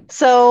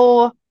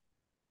 So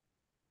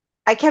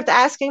I kept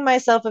asking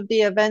myself if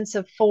the events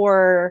of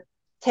 4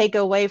 take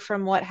away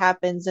from what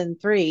happens in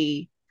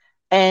 3.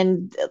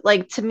 And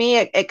like to me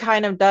it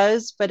kind of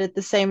does, but at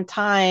the same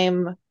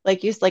time,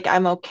 like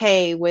I'm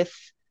okay with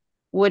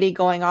Woody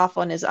going off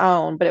on his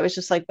own, but it was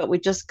just like, but we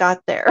just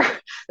got there.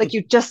 Like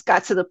you just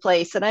got to the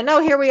place. And I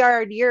know here we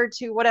are a year or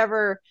two,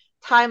 whatever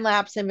time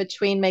lapse in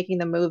between making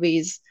the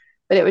movies,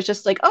 but it was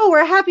just like, oh, we're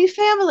a happy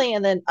family,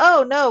 and then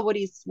oh no,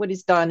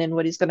 Woody's done, and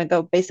Woody's gonna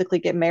go basically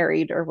get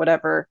married or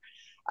whatever.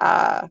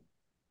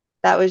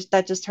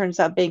 That just turns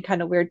out being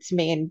kind of weird to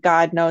me, and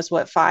God knows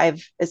what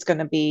 5 is going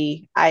to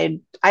be. I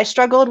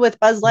struggled with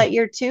Buzz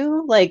Lightyear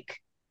too.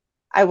 Like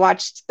I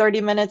watched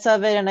 30 minutes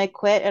of it and I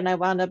quit, and I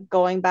wound up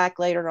going back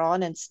later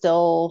on and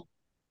still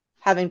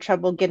having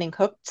trouble getting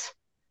hooked.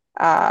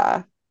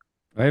 I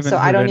haven't so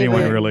heard I don't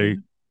anyone even really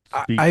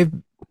speak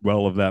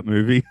well of that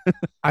movie.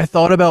 I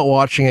thought about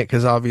watching it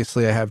because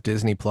obviously I have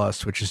Disney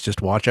Plus, which is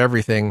just watch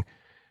everything.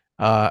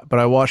 But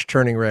I watched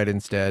Turning Red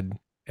instead,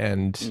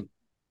 and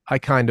I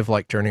kind of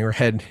like Turning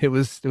Red. It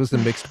was a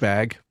mixed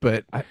bag,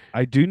 but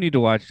I do need to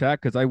watch that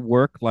because I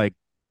work like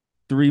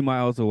 3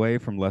 miles away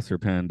from Lesser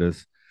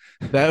Pandas.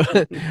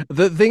 that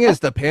the thing is,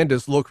 the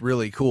pandas look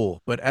really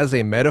cool, but as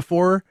a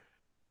metaphor,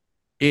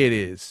 it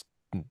is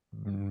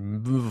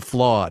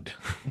flawed.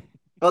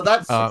 Well,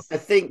 that's I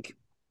think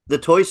the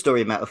Toy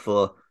Story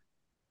metaphor.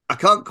 I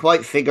can't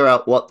quite figure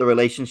out what the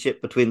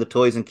relationship between the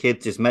toys and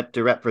kids is meant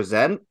to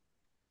represent,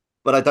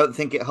 but I don't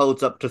think it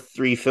holds up to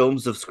 3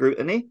 films of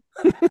scrutiny.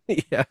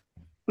 Yeah.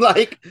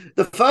 Like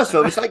the first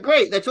film, it's like,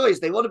 great, they're toys,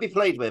 they want to be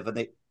played with,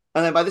 and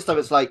then by this time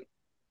it's like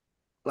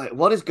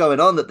what is going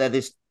on that they're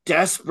this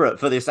desperate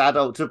for this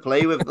adult to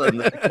play with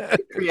them?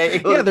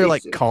 Yeah, they're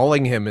like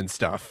calling him and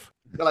stuff.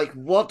 They're like,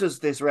 what does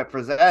this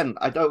represent?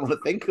 I don't want to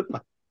think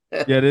about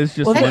it. Yeah, it is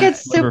just Well, one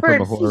it's sliver super-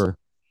 from a horror.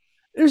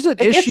 There's an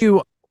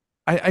issue.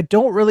 I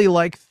don't really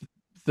like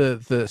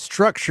the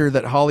structure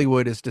that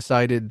Hollywood has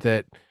decided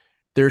that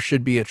there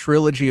should be a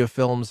trilogy of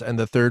films and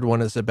the third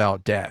one is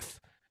about death.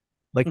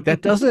 Like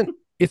that doesn't,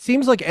 it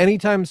seems like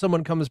anytime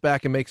someone comes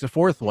back and makes a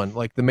 4th one,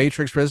 like The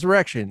Matrix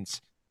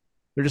Resurrections,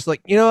 they're just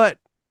like, you know what?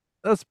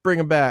 Let's bring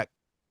them back.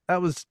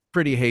 That was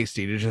pretty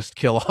hasty to just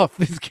kill off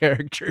these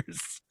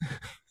characters.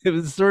 It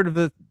was sort of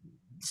the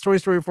Toy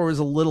Story 4 was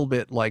a little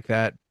bit like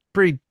that.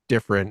 Pretty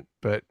different,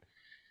 but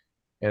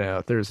you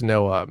know, there's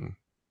no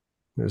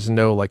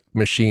like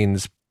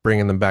machines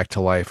bringing them back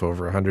to life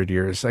over 100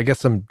 years. I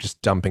guess I'm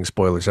just dumping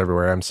spoilers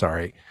everywhere. I'm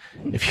sorry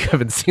if you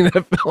haven't seen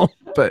that film,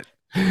 but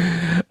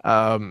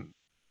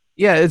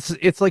Yeah,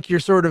 it's like you're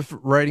sort of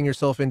writing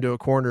yourself into a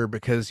corner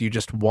because you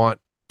just want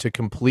to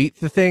complete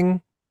the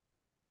thing,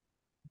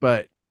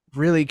 but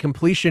really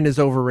completion is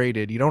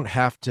overrated. You don't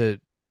have to,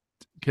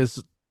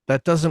 because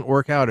that doesn't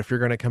work out if you're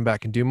going to come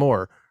back and do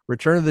more.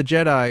 Return of the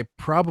Jedi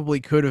probably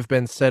could have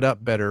been set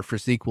up better for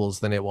sequels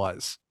than it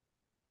was.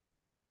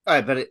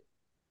 All right,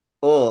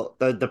 or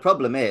the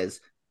problem is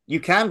you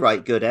can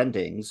write good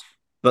endings,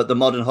 but the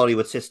modern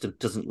Hollywood system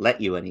doesn't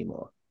let you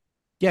anymore.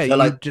 Yeah, So you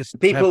like just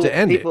people, have to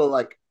end people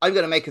like I'm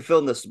going to make a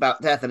film that's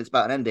about death and it's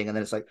about an ending, and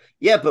then it's like,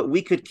 yeah, but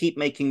we could keep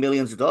making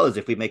millions of dollars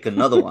if we make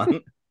another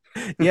one.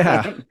 it.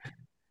 Yeah,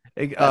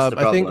 That's the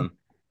I think problem.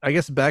 I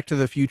guess Back to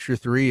the Future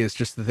 3 is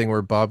just the thing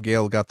where Bob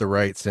Gale got the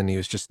rights and he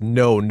was just,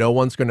 no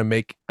one's going to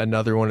make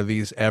another one of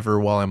these ever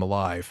while I'm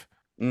alive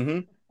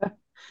Hmm.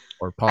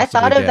 or I possibly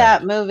thought of dead.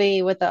 that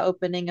movie with the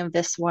opening of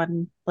this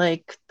one,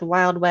 like the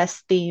Wild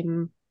West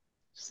theme.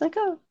 Just like,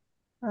 oh,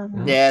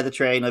 Mhm. Yeah, the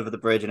train over the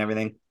bridge and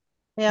everything,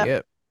 yeah.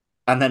 Yeah.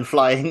 and then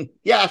flying.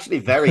 Yeah, actually,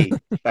 very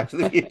Back to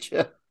the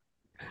Future.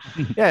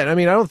 Yeah, and I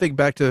mean, I don't think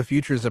Back to the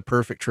Future is a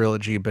perfect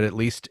trilogy, but at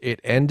least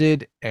it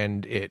ended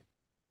and it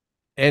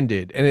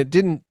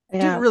didn't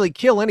Yeah. really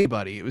kill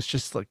anybody. It was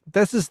just like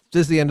this is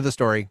the end of the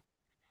story.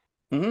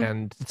 Mhm.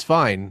 And it's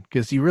fine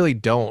because you really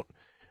don't.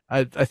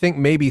 I think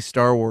maybe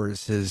Star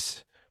Wars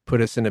has put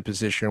us in a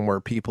position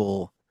where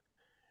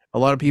a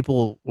lot of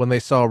people, when they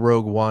saw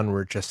Rogue One,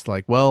 were just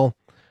like, well,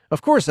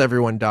 of course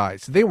everyone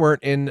dies. They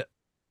weren't in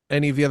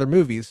any of the other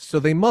movies, so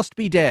they must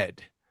be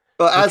dead.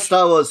 But as Which,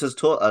 Star Wars has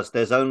taught us,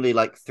 there's only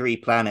like 3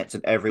 planets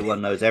and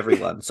everyone knows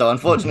everyone. So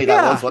unfortunately,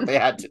 that Yeah. was what they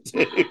had to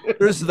do.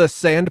 there's the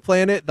sand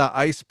planet, the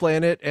ice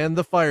planet, and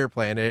the fire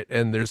planet,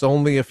 and there's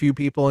only a few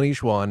people in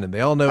each one, and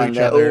they all know And each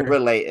they're other. all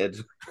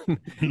related.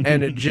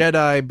 And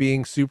Jedi,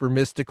 being super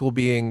mystical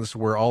beings,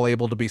 were all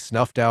able to be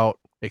snuffed out,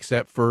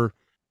 except for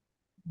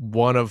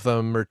one of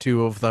them, or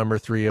two of them, or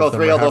three of Or them,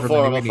 three or of the however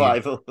four many of the we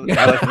need. five.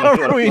 Yeah,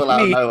 however we Pull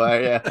out of need.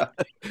 nowhere, yeah.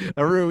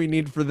 However we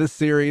need for this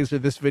series or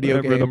this video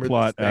Whatever game the or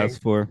plot this thing. asks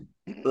for.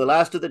 The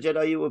last of the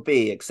Jedi you will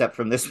be, except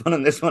from this one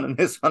and this one and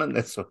this one and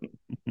this one.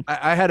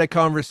 I had a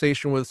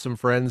conversation with some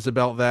friends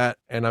about that,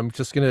 and I'm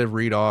just going to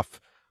read off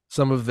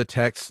some of the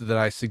texts that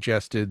I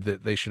suggested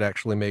that they should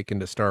actually make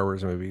into Star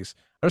Wars movies.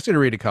 I'm just going to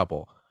read a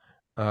couple.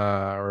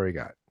 What do we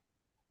got?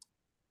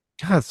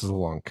 God, this is a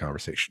long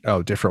conversation.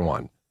 Oh, different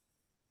one.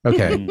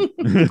 Okay.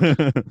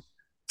 Mm.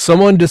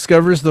 Someone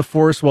discovers the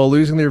Force while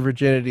losing their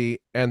virginity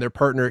and their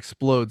partner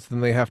explodes,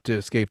 then they have to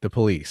escape the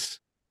police.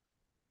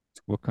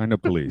 What kind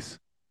of police?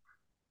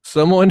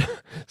 Someone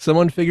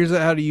figures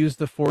out how to use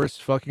the Force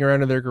fucking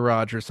around in their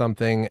garage or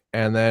something,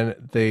 and then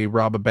they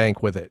rob a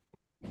bank with it.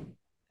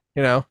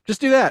 Just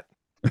do that.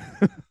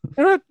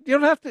 You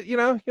don't have to, you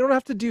don't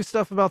have to do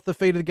stuff about the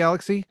fate of the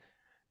galaxy.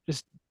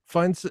 Just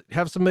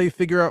have somebody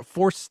figure out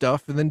Force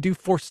stuff and then do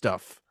Force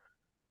stuff.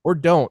 Or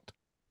don't.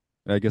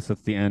 I guess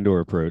that's the Andor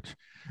approach.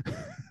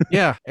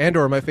 Yeah,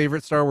 Andor, my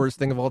favorite Star Wars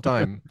thing of all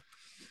time.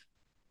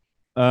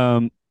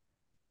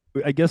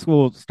 I guess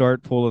we'll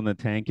start pulling the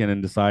tank in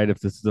and decide if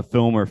this is a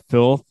film or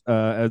filth.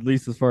 At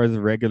least as far as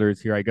the regulars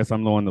here, I guess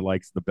I'm the one that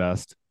likes the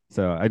best.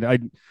 So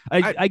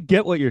I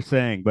get what you're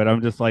saying, but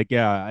I'm just like,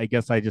 yeah, I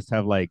guess I just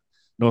have like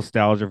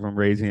nostalgia from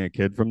raising a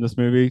kid from this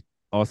movie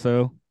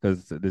also,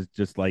 because it is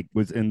just like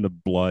was in the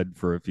blood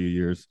for a few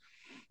years.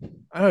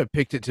 I haven't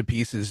picked it to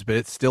pieces, but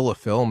it's still a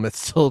film. It's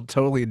still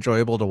totally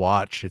enjoyable to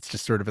watch. It's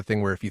just sort of a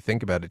thing where if you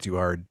think about it too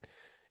hard,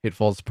 it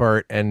falls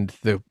apart. And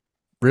the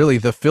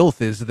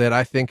filth is that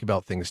I think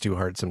about things too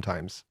hard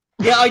sometimes.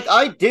 Yeah,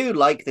 I do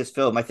like this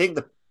film. I think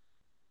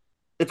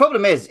the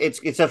problem is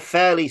it's a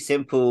fairly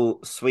simple,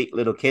 sweet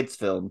little kids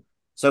film.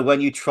 So when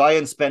you try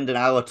and spend an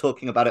hour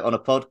talking about it on a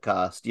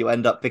podcast, you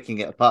end up picking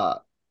it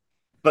apart.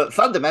 But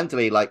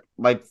fundamentally, like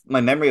my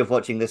memory of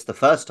watching this the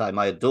first time,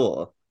 I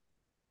adore.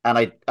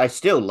 And I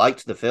still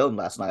liked the film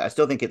last night. I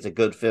still think it's a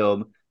good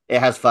film. It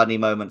has funny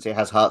moments. It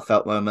has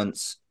heartfelt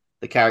moments.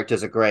 The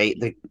characters are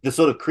great. The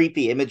sort of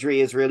creepy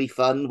imagery is really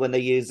fun when they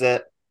use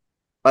it.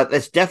 But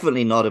it's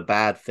definitely not a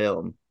bad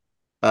film.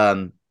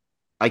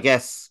 I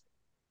guess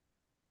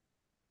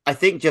I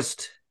think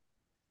just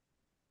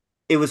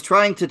it was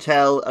trying to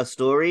tell a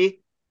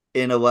story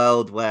in a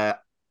world where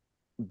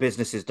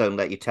businesses don't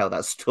let you tell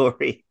that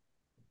story.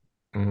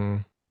 Mm-hmm.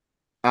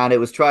 And it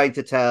was trying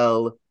to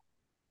tell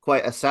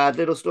quite a sad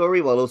little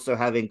story while also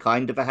having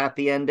kind of a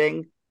happy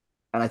ending.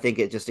 And I think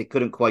it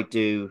couldn't quite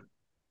do.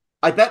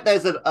 I bet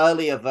there's an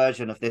earlier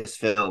version of this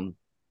film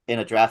in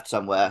a draft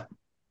somewhere,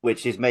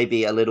 which is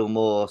maybe a little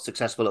more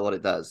successful at what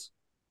it does.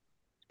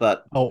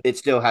 But it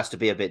still has to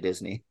be a bit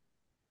Disney.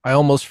 I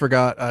almost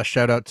forgot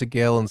shout out to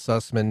Galen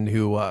Sussman,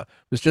 who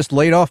was just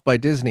laid off by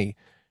Disney.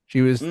 She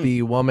was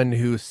the woman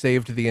who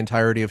saved the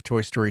entirety of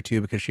Toy Story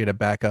 2 because she had a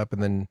backup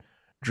and then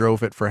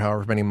drove it for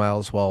however many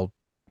miles while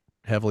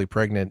heavily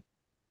pregnant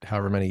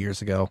however many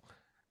years ago.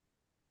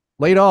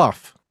 Laid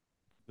off.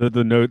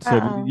 The note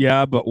said,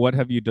 yeah, but what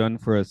have you done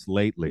for us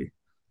lately?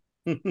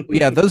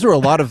 Yeah, those are a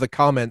lot of the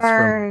comments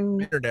Burn.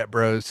 from Internet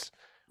Bros.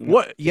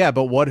 What? Yeah,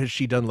 but what has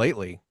she done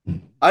lately?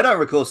 I don't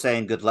recall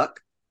saying good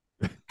luck.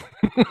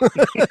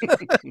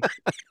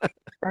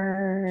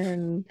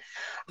 Burn.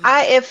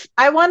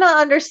 I want to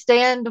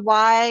understand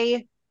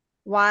why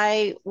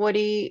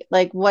Woody,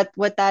 like what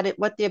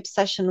the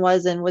obsession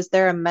was, and was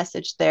there a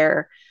message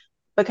there?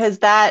 Because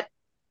that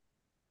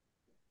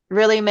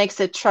really makes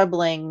it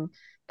troubling,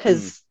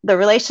 because the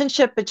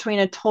relationship between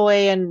a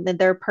toy and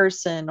their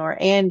person, or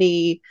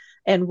Andy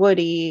and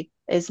Woody,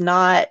 is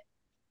not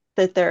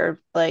that they're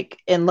like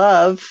in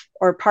love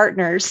or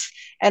partners.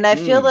 And I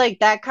feel like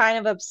that kind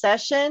of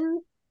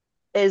obsession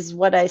is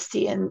what I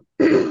see in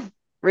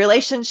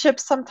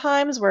relationships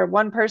sometimes, where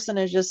one person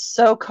is just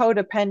so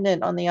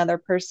codependent on the other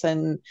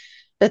person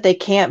that they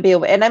can't be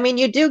away. And I mean,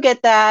 you do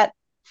get that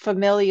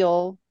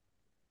familial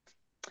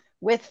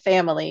with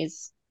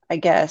families, I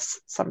guess,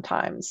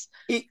 sometimes.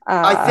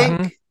 I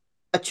think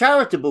a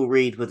charitable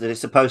read with it is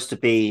supposed to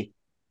be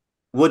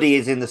Woody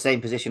is in the same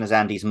position as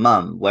Andy's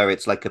mum, where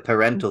it's like a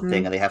parental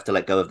thing and they have to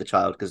let go of the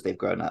child because they've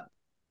grown up.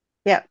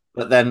 Yeah.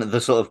 But then the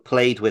sort of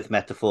played with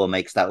metaphor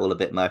makes that all a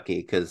bit murky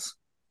because,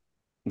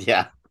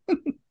 yeah.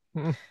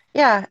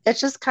 Yeah, it's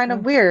just kind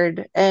of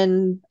weird.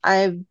 And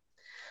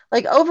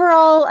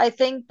overall, I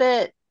think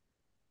that,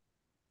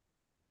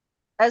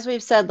 as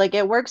we've said, like,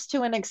 it works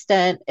to an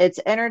extent.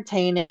 It's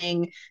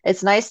entertaining.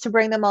 It's nice to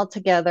bring them all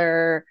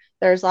together.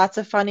 There's lots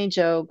of funny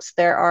jokes.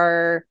 There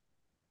are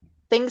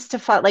things to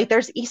find, like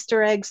there's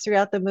Easter eggs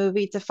throughout the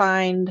movie to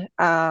find.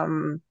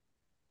 And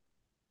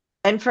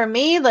for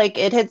me, like,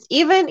 it hits,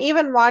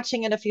 even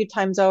watching it a few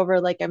times over,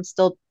 like, I'm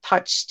still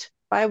touched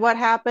by what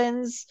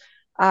happens.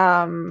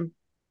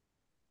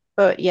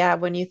 But yeah,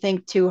 when you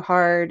think too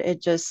hard,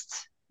 it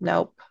just,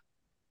 nope.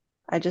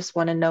 I just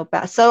want to know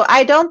back. So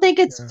I don't think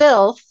it's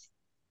filth.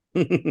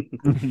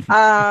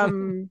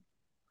 I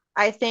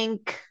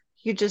think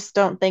you just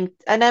don't think,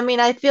 and I mean,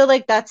 I feel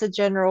like that's a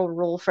general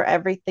rule for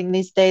everything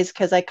these days,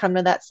 because I come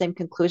to that same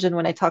conclusion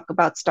when I talk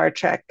about Star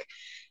Trek.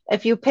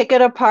 If you pick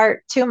it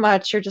apart too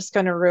much, you're just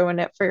going to ruin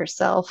it for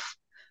yourself.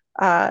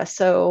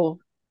 So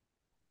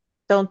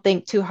don't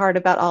think too hard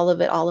about all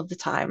of it all of the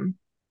time.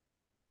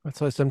 That's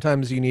why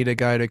sometimes you need a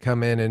guy to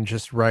come in and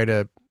just write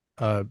a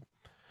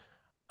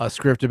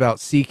script about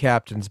sea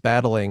captains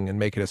battling and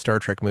make it a Star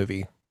Trek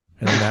movie.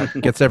 And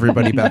that gets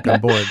everybody back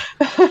on board.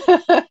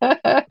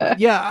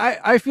 Yeah,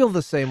 I feel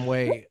the same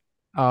way.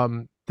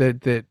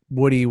 That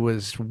Woody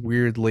was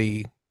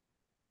weirdly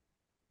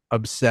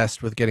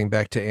obsessed with getting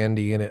back to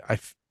Andy, and I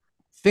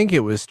think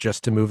it was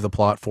just to move the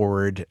plot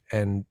forward,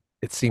 and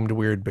it seemed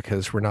weird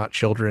because we're not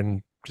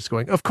children just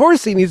going, of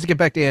course he needs to get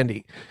back to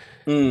Andy.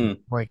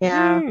 Like,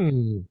 yeah.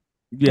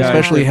 Yeah,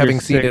 especially if having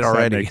you're seen it six, that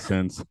already. makes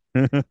sense.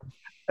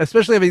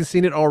 Especially having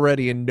seen it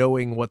already and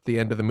knowing what the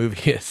end of the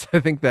movie is. I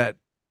think that,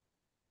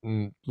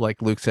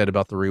 like Luke said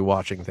about the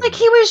rewatching thing, Like,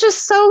 he was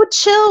just so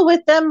chill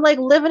with them, like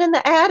living in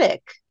the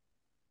attic.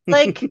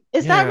 Like,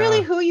 is that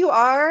really who you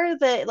are?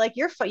 That, like,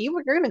 you're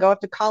going to go off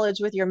to college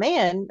with your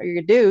man or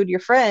your dude, your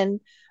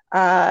friend,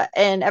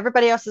 and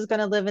everybody else is going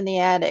to live in the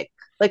attic.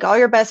 Like, all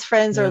your best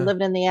friends are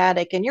living in the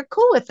attic, and you're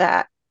cool with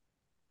that.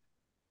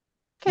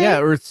 Okay. Yeah,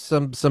 or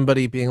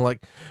somebody being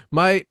like,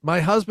 my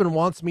husband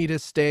wants me to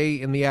stay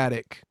in the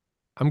attic.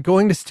 I'm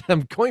going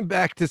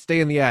back to stay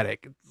in the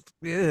attic.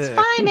 It's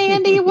fine,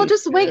 Andy. We'll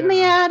just wait in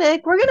the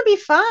attic. We're gonna be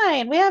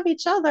fine. We have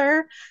each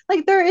other.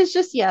 Like, there is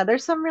just,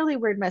 there's some really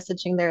weird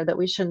messaging there that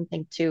we shouldn't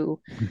think too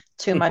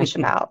much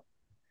about.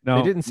 No,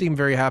 they didn't seem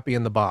very happy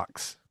in the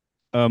box.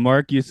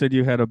 Mark, you said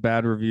you had a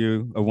bad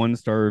review, a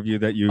 1-star review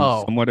that you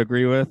somewhat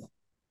agree with.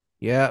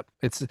 Yeah,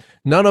 it's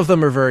none of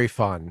them are very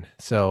fun.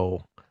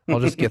 So I'll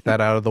just get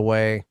that out of the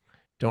way.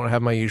 Don't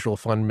have my usual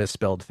fun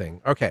misspelled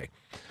thing. Okay.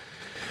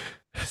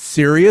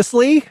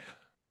 Seriously?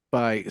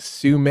 By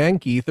Sue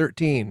Mankey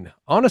 13.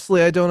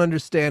 Honestly, I don't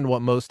understand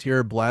what most here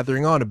are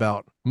blathering on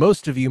about.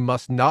 Most of you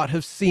must not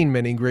have seen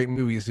many great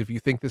movies if you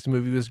think this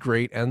movie was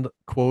great and,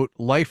 quote,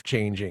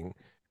 life-changing.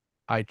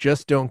 I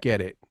just don't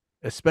get it,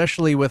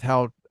 especially with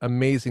how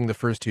amazing the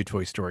first two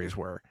Toy Stories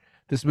were.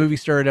 This movie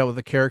started out with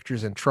the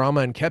characters in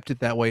trauma and kept it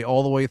that way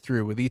all the way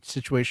through, with each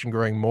situation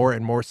growing more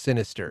and more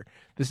sinister.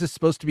 This is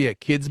supposed to be a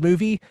kids'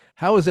 movie?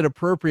 How is it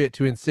appropriate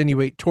to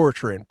insinuate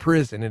torture and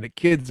prison in a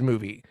kids'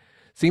 movie?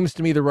 Seems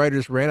to me the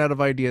writers ran out of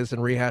ideas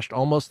and rehashed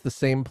almost the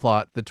same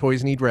plot, The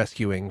Toys Need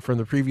Rescuing, from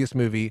the previous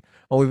movie,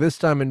 only this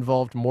time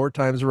involved more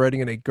times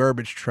riding in a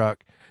garbage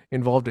truck,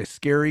 involved a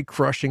scary,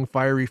 crushing,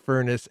 fiery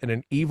furnace, and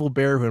an evil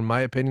bear who, in my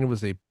opinion,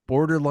 was a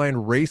borderline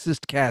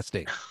racist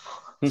casting.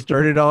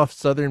 Started off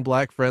Southern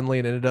black friendly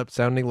and ended up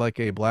sounding like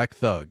a black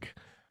thug.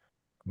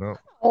 No.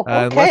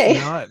 Okay.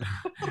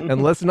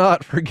 And let's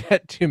not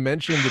forget to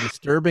mention the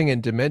disturbing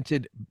and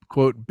demented,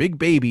 quote, big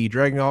baby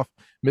dragging off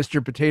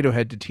Mr. Potato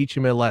Head to teach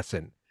him a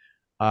lesson.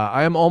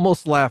 I am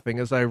almost laughing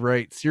as I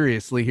write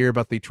seriously here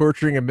about the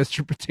torturing of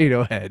Mr.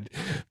 Potato Head.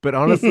 But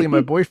honestly,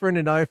 my boyfriend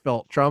and I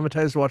felt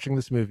traumatized watching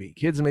this movie.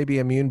 Kids may be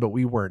immune, but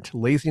we weren't.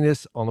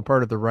 Laziness on the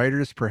part of the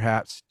writers,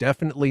 perhaps.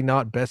 Definitely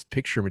not best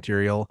picture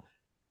material.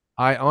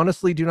 I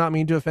honestly do not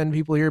mean to offend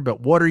people here, but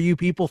what are you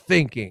people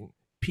thinking?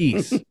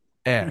 Peace.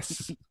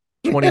 S.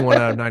 21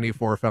 out of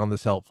 94 found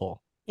this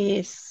helpful.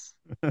 Peace.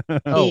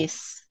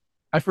 Peace.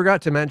 I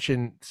forgot to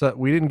mention, so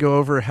we didn't go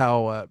over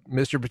how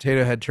Mr.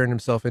 Potato Head turned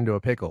himself into a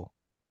pickle.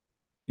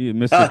 Yeah,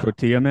 Mr.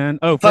 Tortilla Man.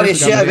 Oh,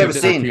 funniest first we got shit I've Mr. ever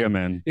seen. Tortilla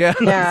Man.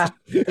 Yeah.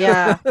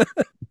 Yeah.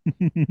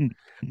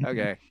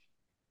 Okay.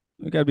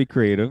 We gotta be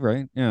creative,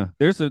 right? Yeah.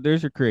 There's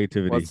your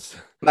creativity. What's,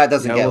 Matt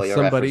doesn't Yeah, get well, what you're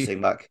somebody- referencing,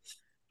 Mark.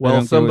 well, don't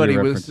get what somebody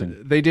you're was.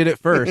 referencing. They did it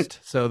first,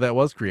 so that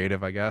was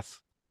creative, I guess.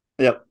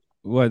 Yep.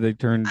 Why they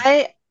turned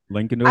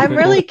Link into a I'm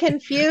pickle? really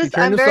confused.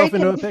 turned I'm very himself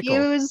into a pickle.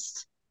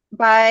 confused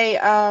by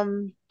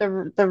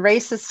the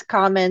racist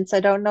comments. I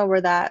don't know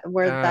where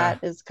that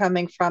is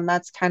coming from.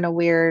 That's kind of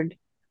weird.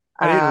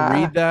 I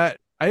didn't read that.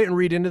 I didn't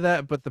read into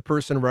that, but the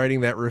person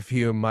writing that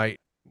review might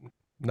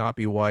not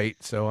be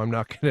white, so I'm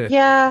not gonna.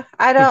 Yeah,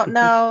 I don't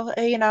know.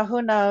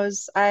 Who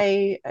knows?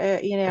 I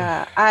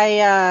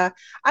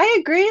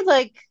agree.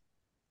 Like,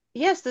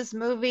 yes, this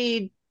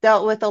movie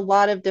dealt with a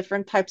lot of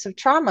different types of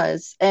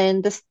traumas,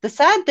 and the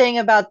sad thing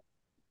about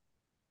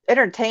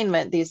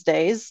entertainment these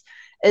days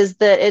is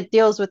that it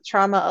deals with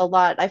trauma a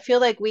lot. I feel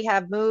like we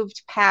have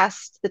moved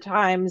past the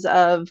times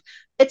of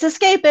it's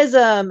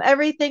escapism,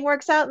 everything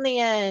works out in the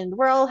end,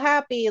 we're all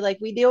happy, like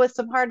we deal with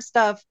some hard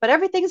stuff, but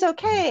everything's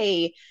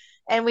okay.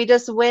 And we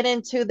just went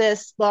into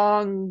this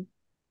long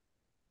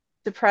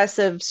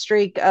depressive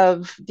streak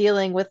of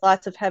dealing with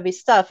lots of heavy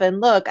stuff. And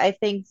look, I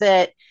think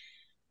that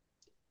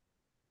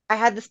I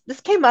had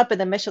this came up in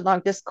the Mission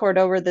Long Discord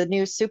over the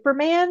new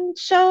Superman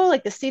show,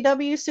 like the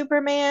CW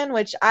Superman,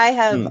 which I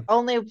have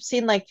only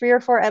seen like 3 or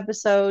 4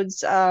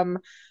 episodes.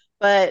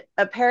 But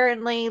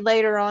apparently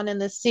later on in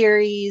the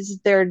series,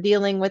 they're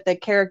dealing with a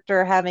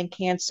character having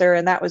cancer,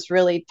 and that was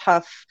really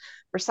tough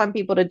for some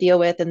people to deal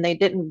with, and they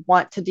didn't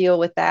want to deal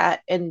with that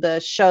in the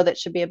show that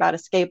should be about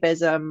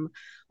escapism.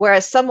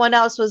 Whereas someone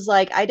else was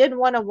like, I didn't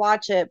want to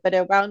watch it, but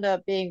it wound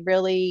up being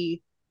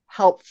really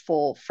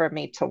helpful for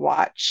me to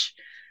watch.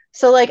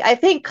 So, like, I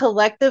think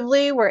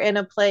collectively we're in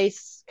a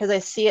place, because I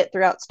see it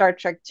throughout Star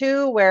Trek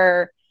 2,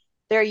 where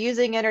they're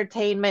using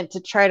entertainment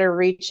to try to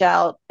reach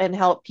out and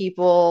help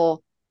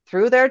people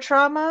through their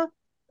trauma,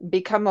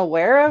 become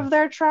aware of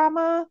their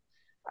trauma,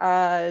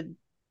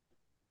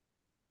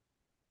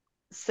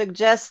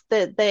 suggest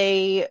that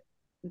they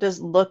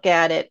just look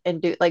at it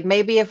and do, like,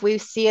 maybe if we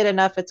see it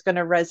enough, it's going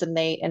to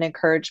resonate and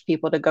encourage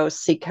people to go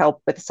seek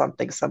help with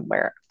something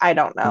somewhere. I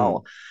don't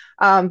know.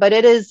 But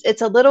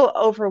it's a little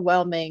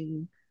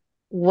overwhelming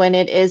when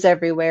it is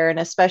everywhere, and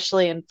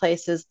especially in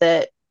places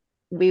that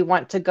we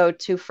want to go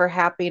to for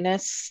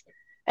happiness.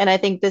 And I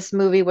think this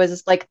movie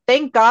was like,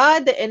 thank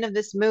God the end of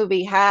this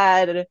movie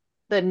had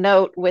the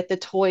note with the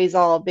toys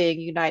all being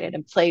united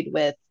and played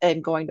with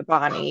and going to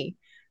Bonnie.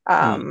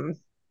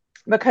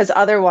 Because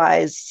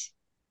otherwise,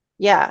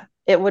 yeah,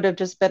 it would have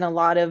just been a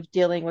lot of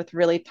dealing with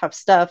really tough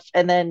stuff.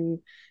 And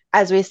then,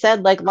 as we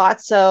said, like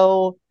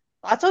Lotso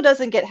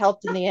doesn't get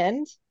helped in the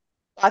end.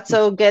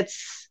 Lotso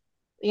gets,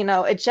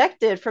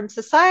 ejected from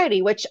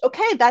society, which,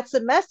 okay, that's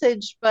a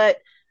message, but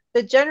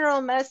the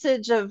general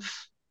message of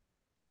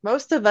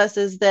most of us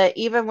is that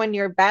even when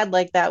you're bad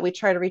like that, we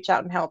try to reach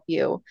out and help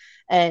you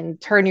and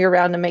turn you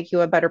around and make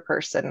you a better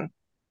person.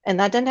 And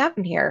that didn't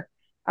happen here.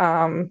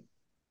 Whether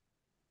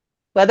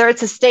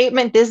it's a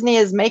statement Disney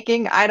is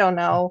making, I don't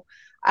know.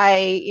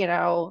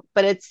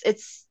 But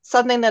it's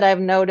something that I've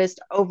noticed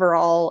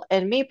overall.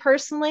 And me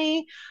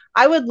personally,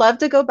 I would love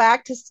to go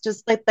back to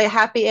just like the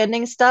happy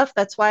ending stuff.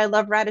 That's why I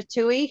love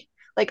Ratatouille.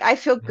 Like, I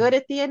feel good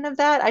at the end of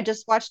that. I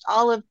just watched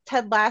all of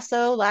Ted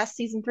Lasso, last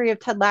season 3 of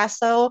Ted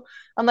Lasso.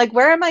 I'm like,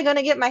 where am I going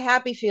to get my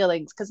happy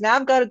feelings? Because now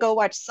I've got to go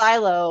watch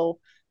Silo,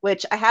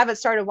 which I haven't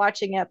started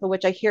watching yet, but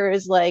which I hear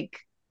is like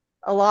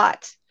a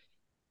lot.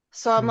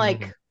 So I'm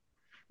like,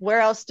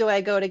 where else do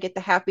I go to get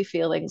the happy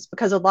feelings?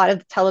 Because a lot of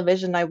the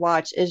television I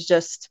watch is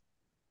just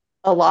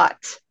a lot.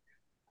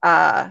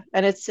 And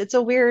it's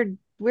a weird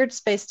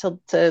space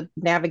to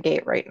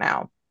navigate right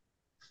now.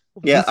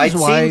 Yeah, I'd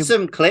seen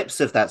some clips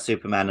of that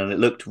Superman and it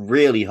looked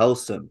really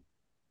wholesome.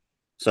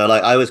 So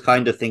like I was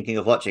kind of thinking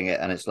of watching it,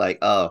 and it's like,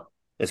 oh,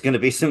 there's going to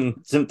be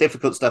some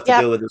difficult stuff to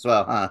deal with as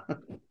well, huh?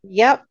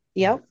 Yep.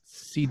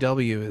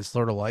 CW is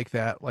sort of like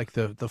that. Like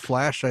the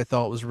Flash, I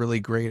thought was really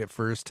great at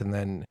first, and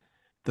then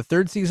the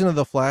 3rd season of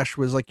the Flash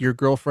was like your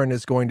girlfriend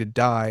is going to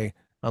die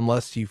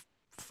unless you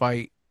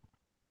fight.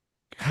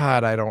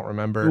 God, I don't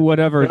remember.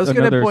 Whatever,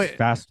 another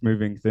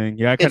fast-moving thing.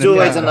 Yeah, it's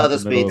always another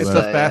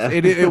speedster.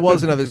 It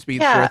was another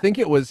speedster. Yeah. I think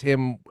it was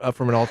him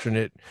from an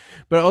alternate.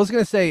 But I was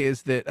going to say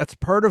is that's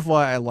part of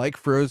why I like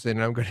Frozen.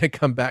 And I'm going to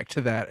come back to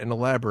that and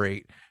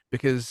elaborate,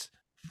 because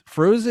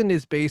Frozen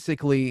is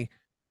basically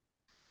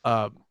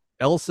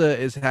Elsa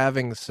is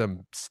having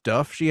some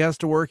stuff she has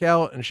to work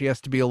out, and she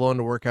has to be alone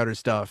to work out her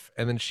stuff.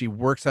 And then she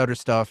works out her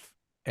stuff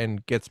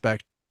and gets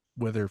back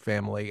with her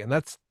family. And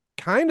that's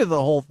kind of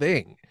the whole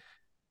thing.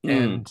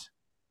 And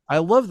I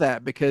love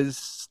that,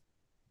 because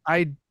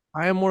I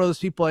am one of those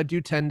people, I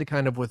do tend to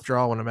kind of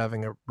withdraw when I'm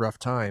having a rough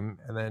time,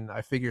 and then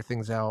I figure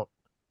things out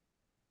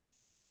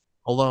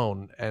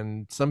alone.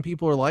 And some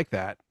people are like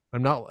that.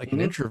 I'm not like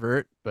an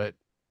introvert, but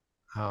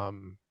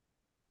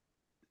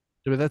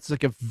But that's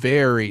like a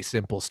very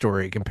simple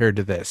story compared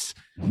to this,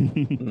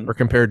 Mm. or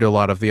compared to a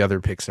lot of the other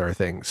Pixar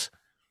things.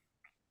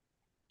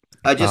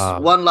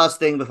 One last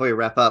thing before we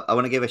wrap up. I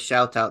want to give a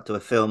shout out to a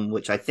film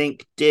which I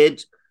think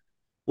did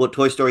what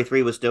Toy Story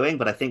 3 was doing,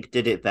 but I think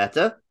did it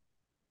better,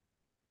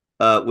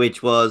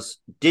 which was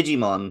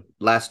Digimon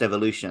Last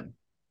Evolution.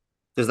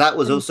 Because that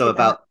was also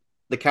about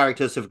the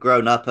characters have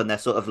grown up and they're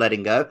sort of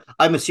letting go.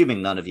 I'm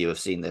assuming none of you have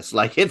seen this.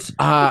 Like it's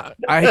I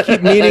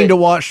keep meaning to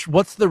watch.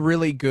 What's the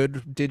really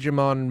good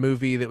Digimon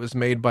movie that was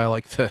made by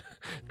like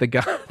the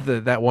guy,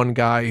 that one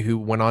guy who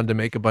went on to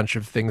make a bunch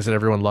of things that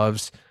everyone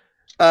loves?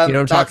 You know what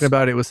I'm talking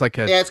about? It was like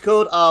it's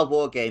called Our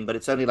War Game, but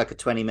it's only like a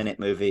 20-minute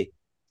movie.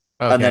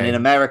 Okay. And then in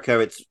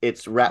America,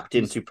 it's wrapped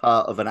into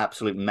part of an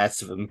absolute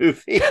mess of a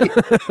movie.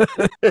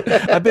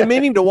 I've been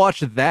meaning to watch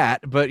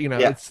that, but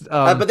it's.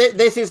 But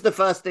this is the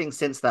first thing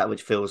since that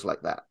which feels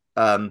like that.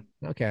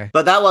 Okay.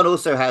 But that one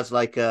also has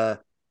like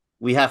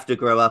we have to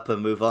grow up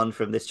and move on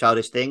from this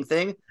childish thing,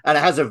 and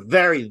it has a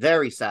very,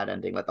 very sad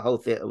ending. Like the whole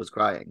theater was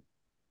crying.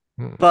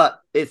 But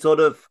it's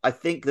sort of, I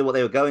think that what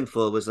they were going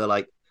for was they're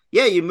like,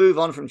 yeah, you move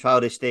on from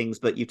childish things,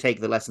 but you take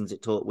the lessons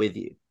it taught with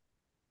you.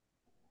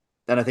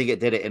 And I think it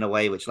did it in a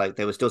way which, like,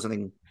 there was still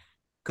something,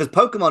 because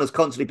Pokemon has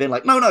constantly been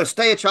like, no,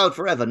 stay a child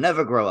forever,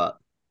 never grow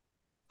up.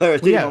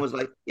 Whereas Digimon was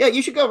like, yeah,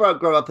 you should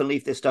grow up and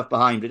leave this stuff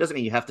behind. But it doesn't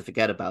mean you have to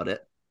forget about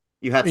it.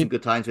 You had some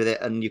good times with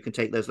it, and you can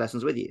take those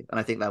lessons with you. And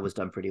I think that was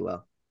done pretty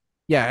well.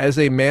 Yeah, as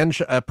a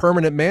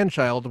permanent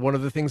man-child, one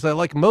of the things I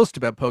like most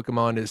about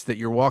Pokemon is that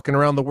you're walking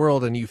around the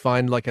world and you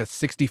find like a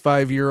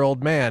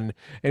 65-year-old man,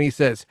 and he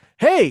says,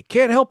 "Hey,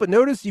 can't help but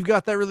notice you've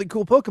got that really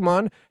cool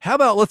Pokemon. How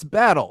about let's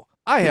battle?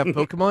 I have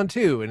Pokemon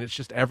too." And it's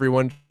just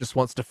everyone just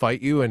wants to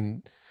fight you,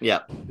 and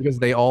because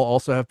they all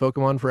also have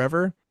Pokemon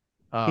forever.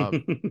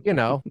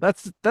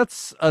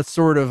 That's a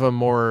sort of a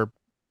more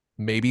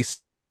maybe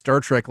Star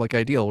Trek like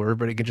ideal where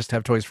everybody can just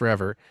have toys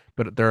forever,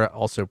 but they're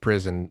also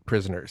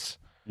prisoners.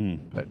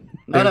 But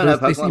no,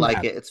 Pokemon like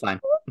happy. It. It's fine.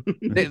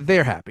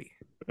 They're happy.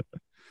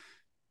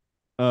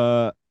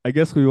 I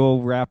guess we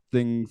will wrap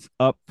things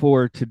up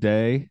for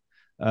today.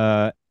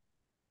 Heather,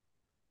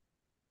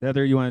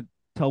 you want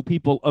to tell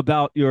people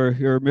about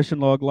your Mission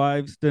Log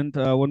Live stint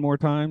one more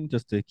time,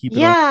 just to keep it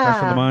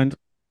fresh in the mind?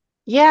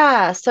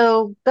 Yeah.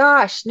 So,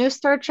 gosh, new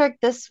Star Trek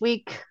this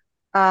week.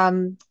 But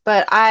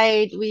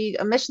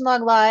Mission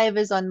Log Live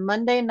is on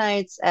Monday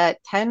nights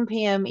at 10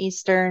 p.m.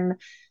 Eastern,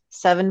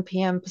 7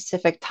 p.m.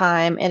 Pacific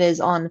time. It is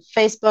on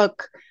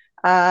Facebook.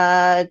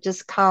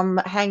 Just come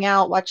hang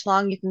out, watch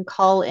along. You can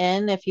call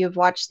in if you've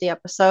watched the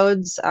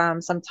episodes.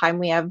 Sometime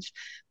we have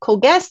cool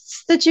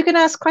guests that you can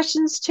ask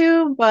questions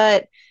to.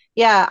 But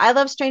yeah, I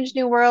love Strange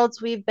New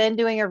Worlds. We've been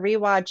doing a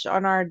rewatch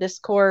on our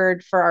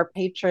Discord for our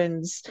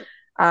patrons.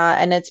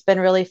 And it's been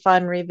really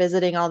fun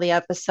revisiting all the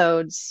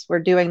episodes. We're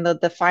doing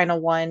the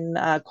final one,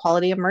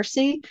 Quality of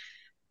Mercy,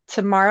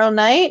 tomorrow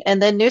night,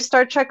 and then new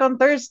Star Trek on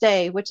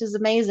Thursday, which is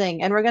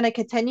amazing. And we're going to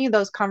continue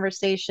those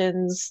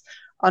conversations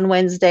on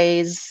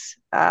Wednesdays.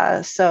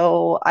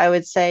 So I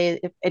would say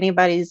if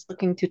anybody's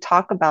looking to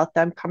talk about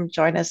them, come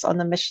join us on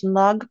the Mission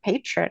Log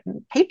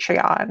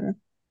Patreon.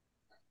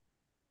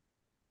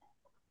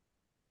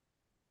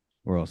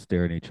 We're all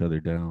staring each other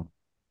down.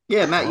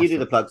 Yeah, Matt, awesome. You do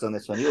the plugs on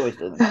this one. You always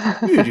do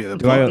them. You do the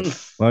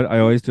plugs. I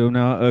always do them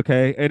now.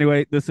 Okay.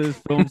 Anyway, this is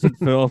Films and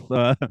Filth.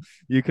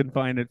 You can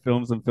find it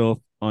Films and Filth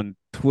on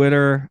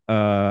Twitter.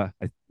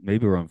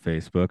 Maybe we're on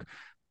Facebook.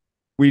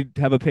 We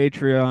have a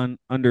Patreon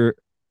under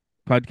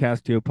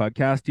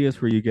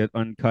Podcastius, where you get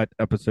uncut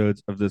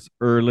episodes of this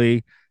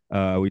early.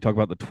 We talk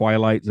about the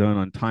Twilight Zone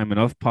on Time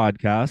Enough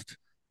podcast.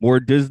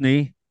 More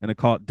Disney, and I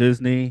call it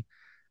Disney.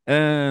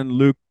 And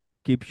Luke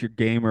keeps your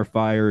gamer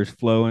fires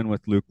flowing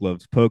with Luke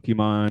Loves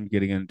Pokemon,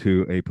 getting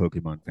into a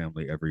Pokemon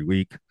family every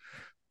week.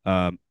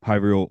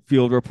 Hyrule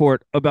Field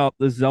Report about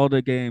the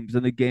Zelda games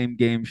and the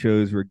game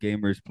shows where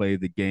gamers play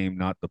the game,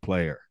 not the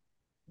player,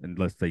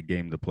 unless they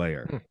game the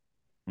player.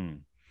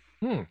 I'm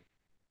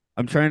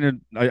trying to.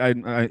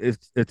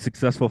 It's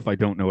successful if I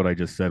don't know what I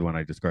just said when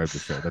I described the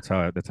show. That's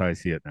how I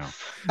see it now.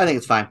 I think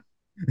it's fine.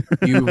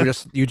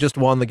 You just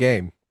won the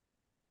game.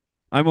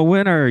 I'm a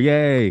winner.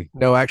 Yay.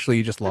 No, actually,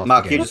 you just lost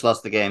Mark, the game. You just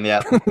lost the game, yeah.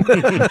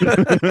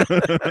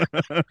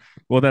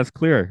 Well, that's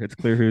clear. It's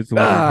clear who's the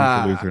winner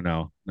and who's the loser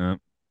now. No.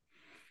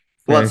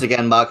 Once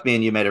again, Mark, me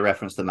and you made a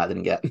reference that Matt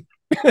didn't get.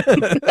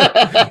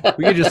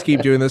 We could just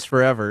keep doing this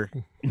forever.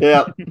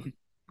 Yeah.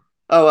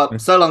 Oh, well,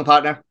 so long,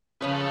 partner.